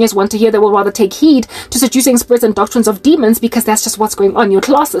the itching ears want to hear. They will rather take heed to seducing spirits and doctrines of demons because that's just what's going on. You're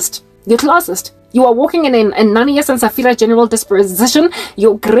classist. You're classist. You are walking in an Ananias and Sapphira general disposition.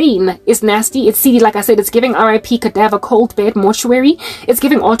 Your grain is nasty. It's seedy, like I said. It's giving RIP, cadaver, cold bed, mortuary. It's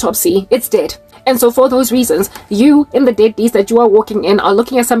giving autopsy. It's dead. And so for those reasons, you in the dead days that you are walking in are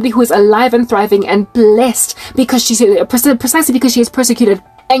looking at somebody who is alive and thriving and blessed because she's precisely because she is persecuted,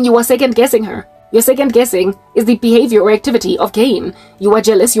 and you are second guessing her. Your second guessing is the behavior or activity of Cain. You are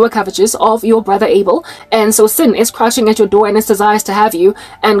jealous, you are covetous of your brother Abel, and so sin is crouching at your door and its desires to have you,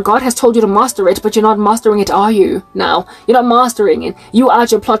 and God has told you to master it, but you're not mastering it, are you? Now, you're not mastering it. You are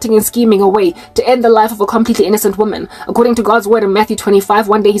just plotting and scheming away to end the life of a completely innocent woman. According to God's word in Matthew 25,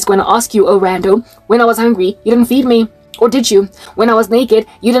 one day he's going to ask you, oh rando, when I was hungry, you didn't feed me. Or did you? When I was naked,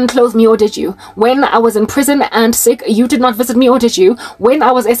 you didn't clothe me, or did you? When I was in prison and sick, you did not visit me, or did you? When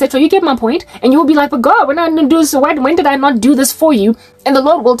I was etc. You get my point? And you will be like, but God, when did I not do this for you? And the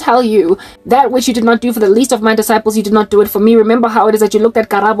Lord will tell you, that which you did not do for the least of my disciples, you did not do it for me. Remember how it is that you looked at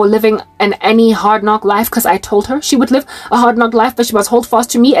Karabo living an any hard knock life, because I told her she would live a hard knock life, but she must hold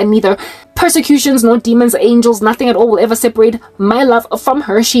fast to me, and neither persecutions, nor demons, angels, nothing at all will ever separate my love from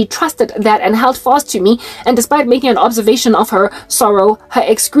her. She trusted that and held fast to me, and despite making an observation of her sorrow, her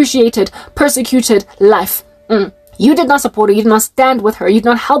excruciated, persecuted life, you did not support her, you did not stand with her, you did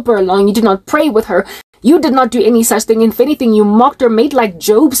not help her along, you did not pray with her. You did not do any such thing. If anything, you mocked her, made like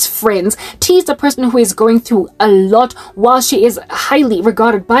Job's friends, teased a person who is going through a lot while she is highly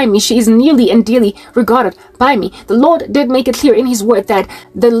regarded by me. She is nearly and dearly regarded by me. The Lord did make it clear in his word that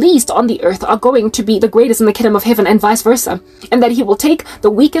the least on the earth are going to be the greatest in the kingdom of heaven, and vice versa. And that he will take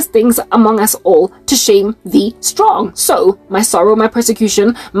the weakest things among us all to shame the strong. So, my sorrow, my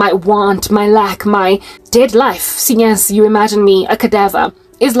persecution, my want, my lack, my dead life, seeing as you imagine me a cadaver,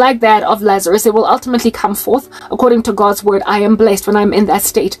 is like that of Lazarus. It will ultimately come forth according to God's word. I am blessed when I'm in that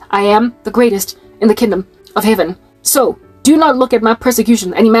state. I am the greatest in the kingdom of heaven. So do not look at my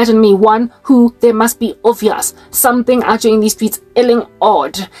persecution and imagine me one who there must be obvious something out here in these streets illing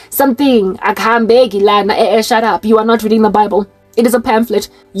odd. Something shut up. You are not reading the Bible. It is a pamphlet.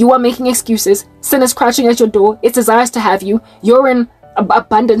 You are making excuses. Sin is crouching at your door. It desires to have you. You're in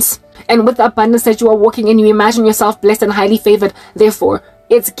abundance. And with the abundance that you are walking in, you imagine yourself blessed and highly favored. Therefore,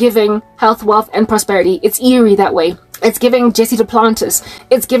 it's giving health, wealth, and prosperity. It's eerie that way. It's giving Jesse Duplantis.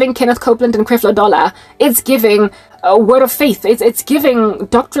 It's giving Kenneth Copeland and Creflo Dollar. It's giving a word of faith. It's giving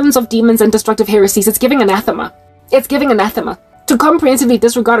doctrines of demons and destructive heresies. It's giving anathema. It's giving anathema. To comprehensively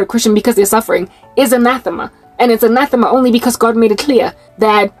disregard a Christian because they're suffering is anathema. And it's anathema only because God made it clear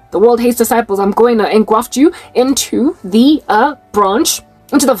that the world hates disciples. I'm going to engraft you into the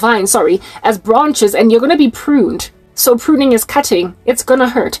into the vine, as branches, and you're going to be pruned. So pruning is cutting. It's going to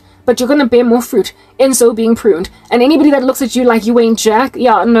hurt. But you're going to bear more fruit in so being pruned. And anybody that looks at you like you ain't Jack,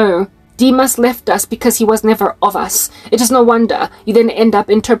 yeah, no. Demas left us because he was never of us. It is no wonder you then end up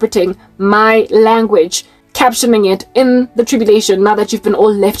interpreting my language, captioning it in the tribulation now that you've been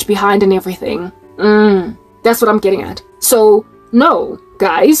all left behind and everything. That's what I'm getting at. So, no,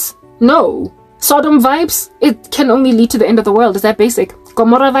 guys, no. Sodom vibes, it can only lead to the end of the world. Is that basic?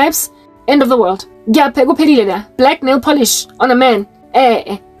 Gomorrah vibes, end of the world. Yeah, black nail polish on a man.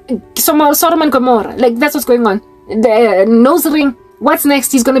 Sodom and Gomorrah, like that's what's going on. The nose ring. What's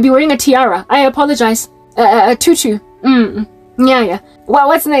next? He's gonna be wearing a tiara. I apologize. Tutu. Yeah. Well,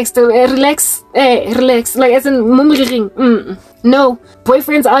 what's next? Relax. Relax. Like as in mumring. No.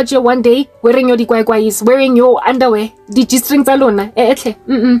 Boyfriends out here one day wearing your digwagwais, wearing your underwear. Digistrings alone.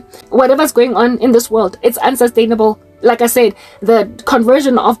 Whatever's going on in this world, it's unsustainable. Like I said, the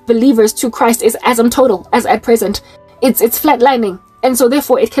conversion of believers to Christ is asymptotal as at present. It's flatlining. And so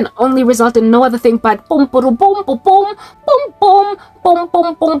therefore it can only result in no other thing but boom, boom, boom, boom, boom, boom, boom, boom,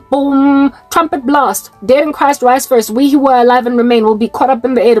 boom, boom, boom, trumpet blast. Dead in Christ rise first. We who are alive and remain will be caught up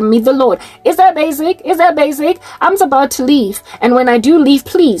in the air to meet the Lord. Is that basic? Is that basic? I'm about to leave. And when I do leave,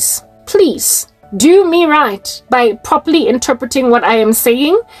 please, do me right by properly interpreting what I am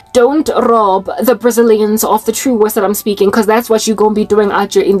saying. Don't rob the Brazilians of the true words that I'm speaking, because that's what you're going to be doing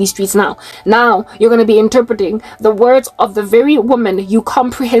out here in these streets now. Now, you're going to be interpreting the words of the very woman you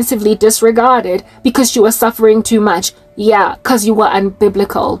comprehensively disregarded because she was suffering too much. Yeah, because you were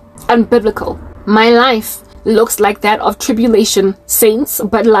unbiblical. Unbiblical. My life looks like that of tribulation saints,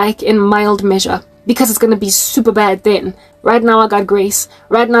 but like in mild measure. Because it's going to be super bad then. Right now I got grace.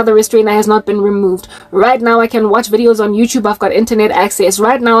 Right now the restrainer has not been removed. Right now I can watch videos on YouTube. I've got internet access.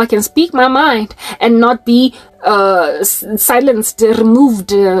 Right now I can speak my mind and not be silenced, removed,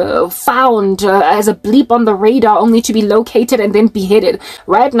 found as a bleep on the radar only to be located and then beheaded.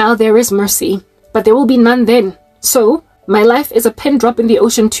 Right now there is mercy, but there will be none then. So my life is a pin drop in the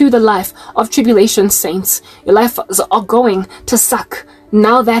ocean to the life of tribulation saints. Your lives are going to suck.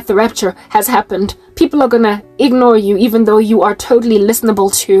 Now that the rapture has happened, people are gonna ignore you even though you are totally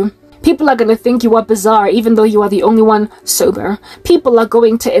listenable to. People are gonna think you are bizarre even though you are the only one sober. People are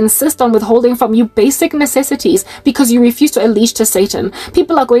going to insist on withholding from you basic necessities because you refuse to allegiance to Satan.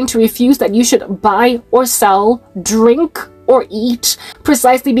 People are going to refuse that you should buy or sell, drink or eat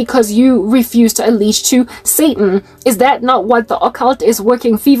precisely because you refuse to allegiance to Satan. Is that not what the occult is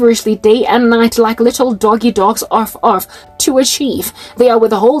working feverishly day and night like little doggy dogs off to achieve? They are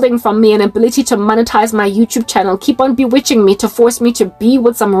withholding from me an ability to monetize my YouTube channel, keep on bewitching me to force me to be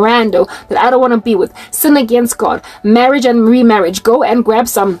with some rando that I don't want to be with, sin against God, marriage and remarriage, go and grab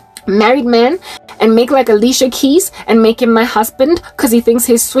some married man and make like Alicia Keys and make him my husband because he thinks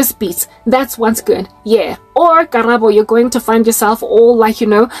his Swiss beats. That's what's good. Yeah. Or Karabo, you're going to find yourself all like, you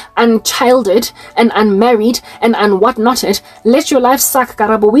know, unchilded and unmarried and unwhatnotted. Let your life suck,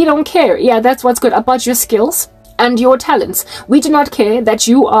 Karabo. We don't care. Yeah, that's what's good about your skills and your talents. We do not care that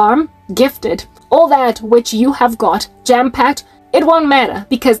you are gifted. All that which you have got jam-packed, it won't matter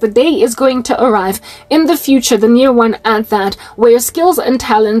because the day is going to arrive in the future, the near one at that, where your skills and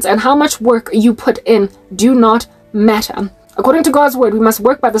talents and how much work you put in do not matter. According to God's word, we must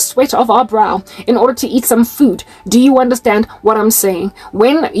work by the sweat of our brow in order to eat some food. Do you understand what I'm saying?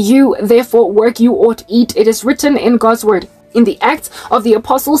 When you therefore work, you ought eat. It is written in God's word, in the Acts of the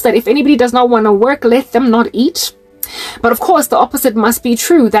Apostles, that if anybody does not want to work, let them not eat. But of course, the opposite must be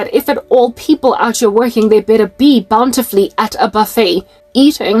true, that if at all people out here working, they better be bountifully at a buffet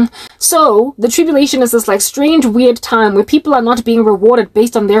eating. So the tribulation is this like strange, weird time where people are not being rewarded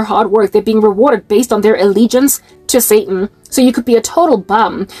based on their hard work. They're being rewarded based on their allegiance to Satan. So you could be a total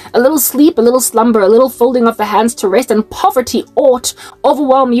bum. A little sleep, a little slumber, a little folding of the hands to rest, and poverty ought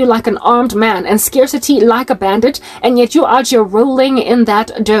overwhelm you like an armed man, and scarcity like a bandit, and yet you're out here rolling in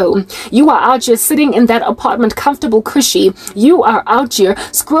that dough. You are out here sitting in that apartment, comfortable, cushy. You are out here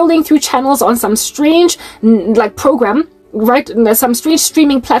scrolling through channels on some strange, like, program, right? Some strange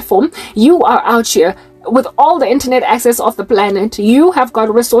streaming platform. You are out here with all the internet access of the planet. You have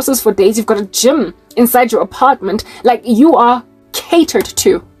got resources for days. You've got a gym inside your apartment. Like, you are catered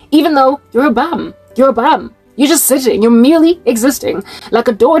to, even though you're a bum. You're a bum. You're just sitting. You're merely existing. Like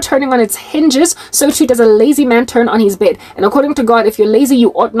a door turning on its hinges, so too does a lazy man turn on his bed. And according to God, if you're lazy, you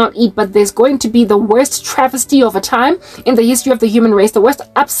ought not eat. But there's going to be the worst travesty of a time in the history of the human race, the worst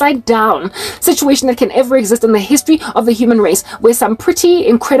upside down situation that can ever exist in the history of the human race, where some pretty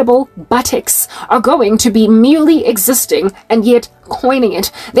incredible buttocks are going to be merely existing and yet coining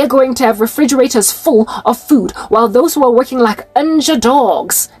it. They're going to have refrigerators full of food, while those who are working like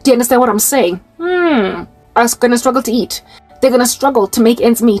underdogs, do you understand what I'm saying? Are going to struggle to eat. They're going to struggle to make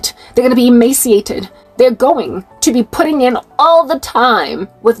ends meet. They're going to be emaciated. They're going to be putting in all the time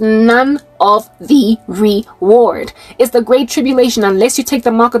with none of the reward. It's the great tribulation. Unless you take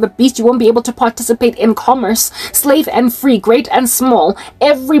the mark of the beast, you won't be able to participate in commerce. Slave and free, great and small,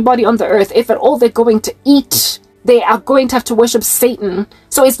 everybody on the earth, if at all they're going to eat, they are going to have to worship Satan.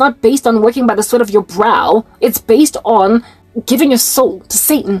 So it's not based on working by the sweat of your brow. It's based on giving your soul to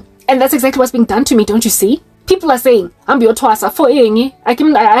Satan. And that's exactly what's being done to me, don't you see? People are saying, my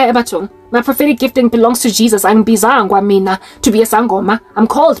prophetic gifting belongs to Jesus. I'm bizangwa mina to be a sangoma. I'm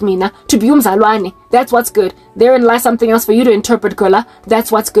called mina to be umzalwane. That's what's good. Therein lies something else for you to interpret, girla.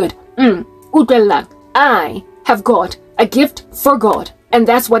 That's what's good. I have got a gift for God. And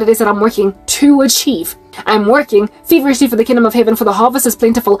that's what it is that I'm working to achieve. I'm working feverishly for the kingdom of heaven, for the harvest is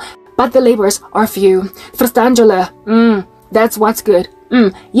plentiful, but the laborers are few. Frustangela. That's what's good.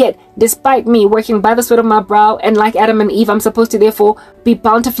 Yet, despite me working by the sweat of my brow, and like Adam and Eve, I'm supposed to therefore be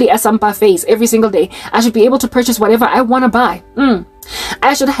bountifully as some buffets every single day. I should be able to purchase whatever I want to buy.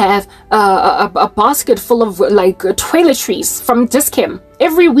 I should have a basket full of like toiletries from Dischem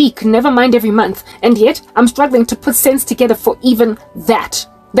every week, never mind every month. And yet, I'm struggling to put cents together for even that.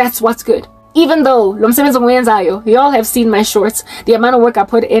 That's what's good. Even though y'all have seen my shorts, the amount of work I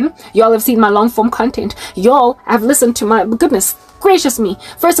put in, y'all have seen my long form content, y'all have listened to my goodness gracious me.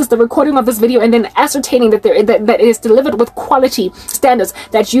 First is the recording of this video, and then ascertaining that that it is delivered with quality standards,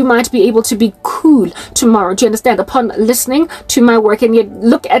 that you might be able to be cool tomorrow. Do you understand? Upon listening to my work, and yet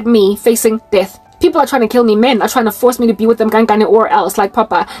look at me facing death. People are trying to kill me. Men are trying to force me to be with them, gangane or else. Like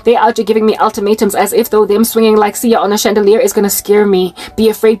Papa, they are just giving me ultimatums as if though them swinging like Sia on a chandelier is going to scare me. Be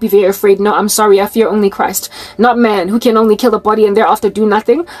afraid, be very afraid. No, I'm sorry. I fear only Christ. Not man, who can only kill the body and thereafter do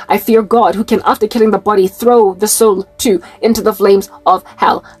nothing. I fear God, who can, after killing the body, throw the soul too into the flames of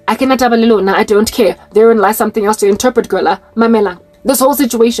hell. I cannot have a little. I don't care. Therein lies something else to interpret, girla. Mamela. This whole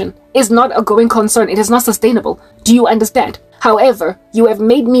situation is not a going concern. It is not sustainable. Do you understand? However, you have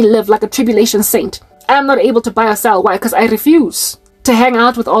made me live like a tribulation saint. I am not able to buy or sell. Why? Because I refuse to hang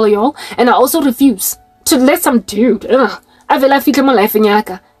out with all of y'all. And I also refuse to let some dude, and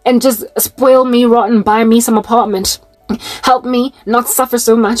just spoil me rotten, buy me some apartment. Help me not suffer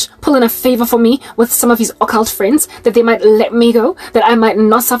so much. Pull in a favor for me with some of his occult friends, that they might let me go, that I might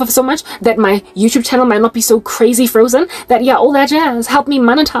not suffer so much, that my YouTube channel might not be so crazy frozen, that yeah, all that jazz. Help me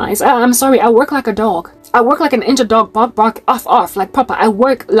monetize. I'm sorry, I work like a dog. I work like an injured dog, bark, bark, off, like Papa. I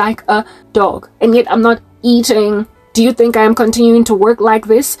work like a dog, and yet I'm not eating. Do you think I am continuing to work like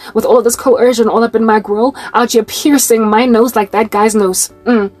this, with all of this coercion all up in my grill, out here piercing my nose like that guy's nose?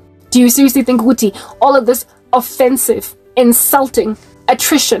 Do you seriously think, Wuti, all of this offensive, insulting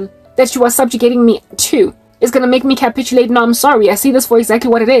attrition that you are subjugating me to is going to make me capitulate? No, I'm sorry. I see this for exactly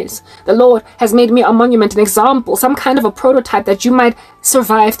what it is. The Lord has made me a monument, an example, some kind of a prototype that you might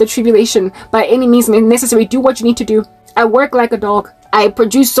survive the tribulation by any means necessary. Do what you need to do. I work like a dog. I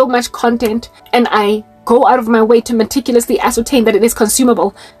produce so much content, and I go out of my way to meticulously ascertain that it is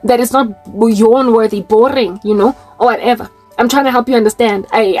consumable, that it's not yawn-worthy, boring, you know, or whatever. I'm trying to help you understand.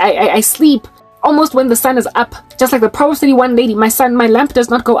 I sleep almost when the sun is up. Just like the Proverbs 31 lady, my lamp does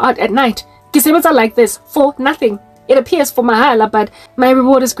not go out at night. Kisebets are like this for nothing. It appears for mahala, but my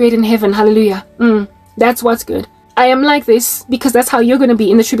reward is great in heaven. Hallelujah. That's what's good. I am like this because that's how you're going to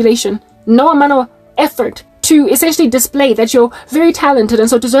be in the tribulation. No amount of effort to essentially display that you're very talented and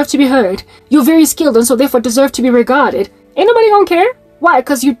so deserve to be heard. You're very skilled and so therefore deserve to be regarded. Ain't nobody gonna care. Why?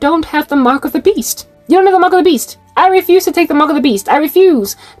 Because you don't have the mark of the beast. You don't have the mark of the beast. I refuse to take the mark of the beast. I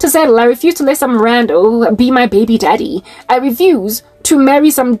refuse to settle. I refuse to let some rando be my baby daddy. I refuse to marry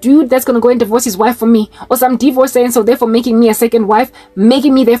some dude that's gonna go and divorce his wife for me, or some divorcee and so therefore making me a second wife,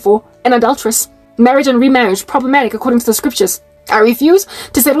 making me therefore an adulteress. Marriage and remarriage, problematic according to the scriptures. I refuse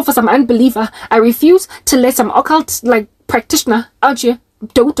to settle for some unbeliever. I refuse to let some occult practitioner out here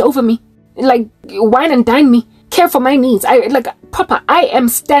dote over me, wine and dine me, care for my needs. I am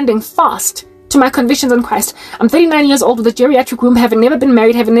standing fast to my convictions in Christ. I'm 39 years old with a geriatric womb, having never been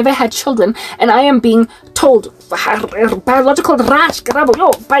married, having never had children, and I am being told biological rash,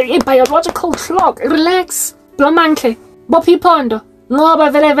 by a biological clock. Relax. Blomanke. Bopipondo.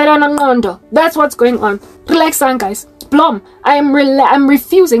 That's what's going on. Relax down, guys. Blom. I'm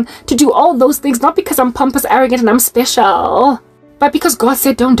refusing to do all those things, not because I'm pompous, arrogant, and I'm special, but because God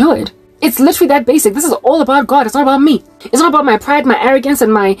said don't do it. It's literally that basic. This is all about God. It's not about me. It's not about my pride, my arrogance,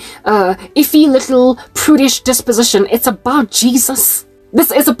 and my iffy little prudish disposition. It's about Jesus.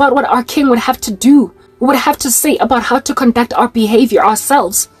 This is about what our King would have to do, would have to say about how to conduct our behavior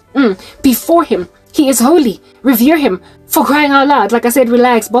ourselves before Him. He is holy. Revere Him. For crying out loud. Like I said,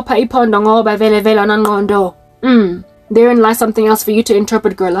 relax. Therein lies something else for you to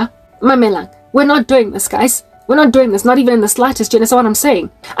interpret, girla. Mamelang. We're not doing this, guys. We're not doing this, not even in the slightest. You understand what I'm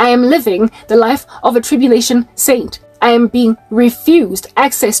saying? I am living the life of a tribulation saint. I am being refused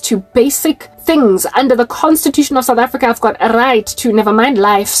access to basic things under the Constitution of South Africa. I've got a right to, never mind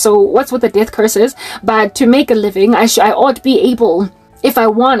life, so what's with the death curses? But to make a living, I ought be able, if I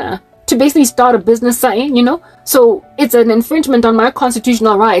wanna, to basically start a business, you know? So it's an infringement on my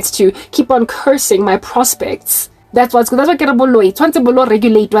constitutional rights to keep on cursing my prospects. That's what Karabo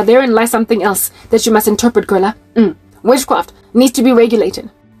regulate, but therein lies something else that you must interpret, girla. Witchcraft needs to be regulated.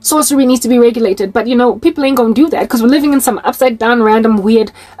 Sorcery needs to be regulated, but you know, people ain't gonna do that because we're living in some upside down, random,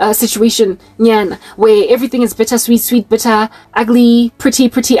 weird situation, nyan, where everything is bitter, sweet, sweet, bitter, ugly, pretty,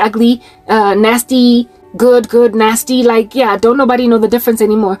 pretty, ugly, nasty, good, good, nasty. Don't nobody know the difference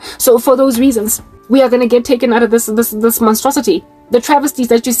anymore. So for those reasons, we are gonna get taken out of this monstrosity. The travesties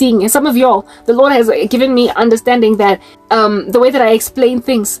that you're seeing, and some of y'all, the Lord has given me understanding that the way that I explain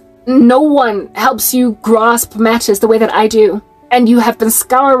things, no one helps you grasp matters the way that I do. And you have been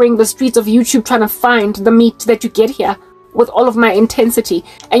scouring the streets of YouTube trying to find the meat that you get here with all of my intensity,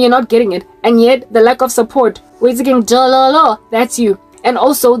 and you're not getting it. And yet, the lack of support, that's you. And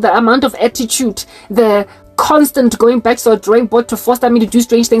also the amount of attitude, the constant going back to a drawing board to foster me to do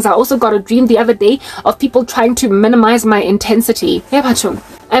strange things. I also got a dream the other day of people trying to minimize my intensity.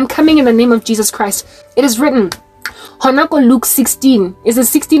 I'm coming in the name of Jesus Christ. It is written, Honako Luke 16. Is it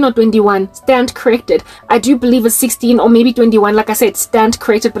 16 or 21? Stand corrected. I do believe it's 16 or maybe 21. Like I said, stand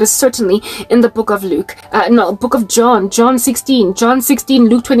corrected, but it's certainly in the book of Luke. Book of John. John 16. John 16,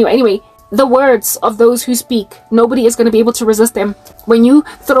 Luke 21. Anyway, the words of those who speak, nobody is going to be able to resist them. When you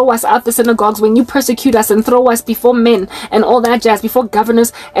throw us out the synagogues, when you persecute us and throw us before men and all that jazz, before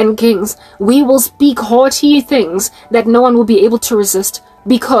governors and kings, we will speak haughty things that no one will be able to resist,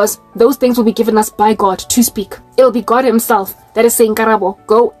 because those things will be given us by God to speak. It'll be God Himself that is saying, Karabo,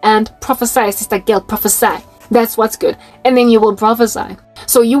 go and prophesy, Sister Gail, prophesy. That's what's good. And then you will prophesy.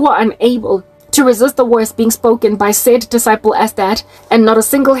 So you are unable to resist the words being spoken by said disciple as that, and not a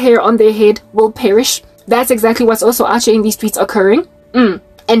single hair on their head will perish. That's exactly what's also out here in these streets occurring.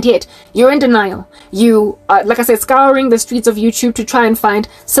 And yet, you're in denial. You are, like I said, scouring the streets of YouTube to try and find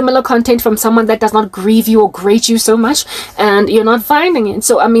similar content from someone that does not grieve you or grate you so much, and you're not finding it.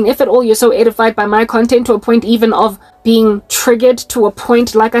 So, I mean, if at all you're so edified by my content to a point even of being triggered to a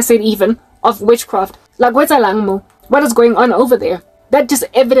point, like I said, even of witchcraft, like what is going on over there? That just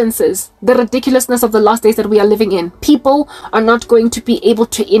evidences the ridiculousness of the last days that we are living in. People are not going to be able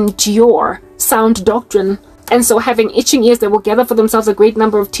to endure sound doctrine. And so having itching ears, they will gather for themselves a great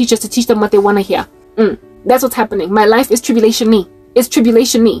number of teachers to teach them what they want to hear. That's what's happening. My life is tribulation-y. It's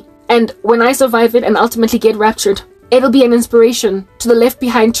tribulation-y. And when I survive it and ultimately get raptured, it'll be an inspiration to the left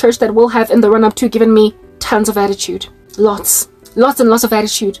behind church that will have in the run-up to given me tons of attitude. Lots and lots of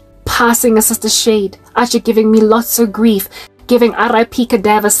attitude. Passing a sister shade. Actually giving me lots of grief. Giving RIP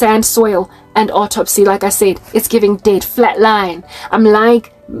cadaver, sand, soil, and autopsy. Like I said, it's giving dead, flat line. I'm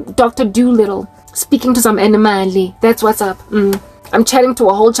like Dr. Doolittle, speaking to some animali. That's what's up. I'm chatting to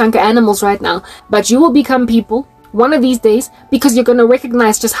a whole chunk of animals right now. But you will become people one of these days, because you're going to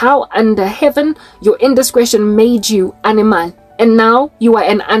recognize just how under heaven your indiscretion made you animal. And now you are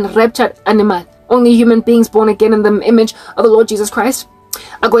an unraptured animal. Only human beings born again in the image of the Lord Jesus Christ.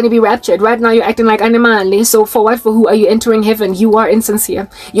 are going to be raptured. Right now you're acting like animali. So for what, for who are you entering heaven? You are insincere.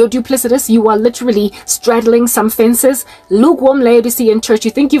 You're duplicitous. You are literally straddling some fences. Lukewarm Laodicea in church.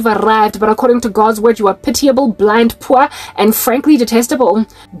 You think you've arrived, but according to God's word, you are pitiable, blind, poor, and frankly detestable.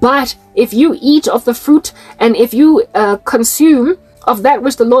 But if you eat of the fruit and if you consume of that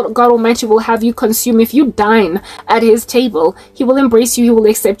which the Lord God Almighty will have you consume, if you dine at his table, he will embrace you, he will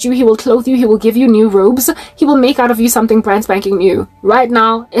accept you, he will clothe you, he will give you new robes, he will make out of you something brand spanking new. Right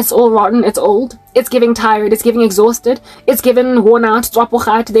now, it's all rotten, it's old, it's giving tired, it's giving exhausted, it's giving worn out,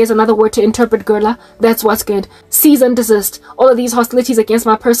 there's another word to interpret, girla. That's what's good. Cease and desist. All of these hostilities against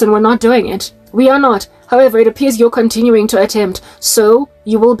my person, we're not doing it. We are not. However, it appears you're continuing to attempt, so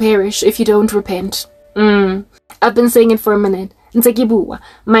you will perish if you don't repent. I've been saying it for a minute.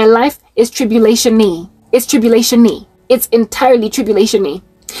 My life is tribulation-y. It's tribulation-y. It's entirely tribulation-y.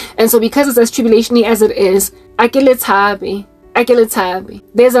 And so because it's as tribulation-y as it is, I get it's happy.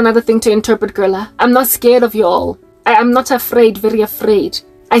 There's another thing to interpret, girla. I'm not scared of you all. I'm not afraid, very afraid.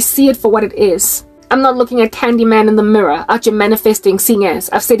 I see it for what it is. I'm not looking at Candyman in the mirror, out here manifesting, seeing as.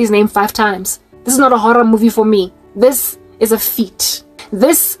 I've said his name 5 times. This is not a horror movie for me. This is a feat.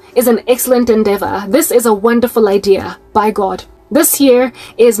 This is an excellent endeavor. This is a wonderful idea, by God. This here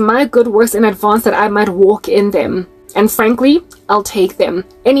is my good works in advance that I might walk in them. And frankly, I'll take them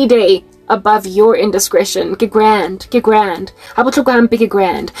any day above your indiscretion. Get grand. Get grand.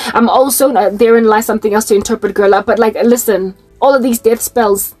 I'm also, therein lies something else to interpret, girl, but like, listen, all of these death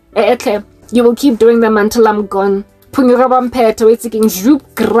spells, you will keep doing them until I'm gone. Grasp,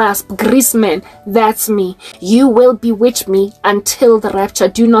 Grisman, that's me. You will bewitch me until the rapture.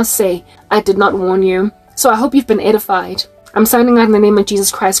 Do not say I did not warn you. So I hope you've been edified. I'm signing out in the name of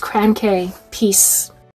Jesus Christ, Cran K. Peace.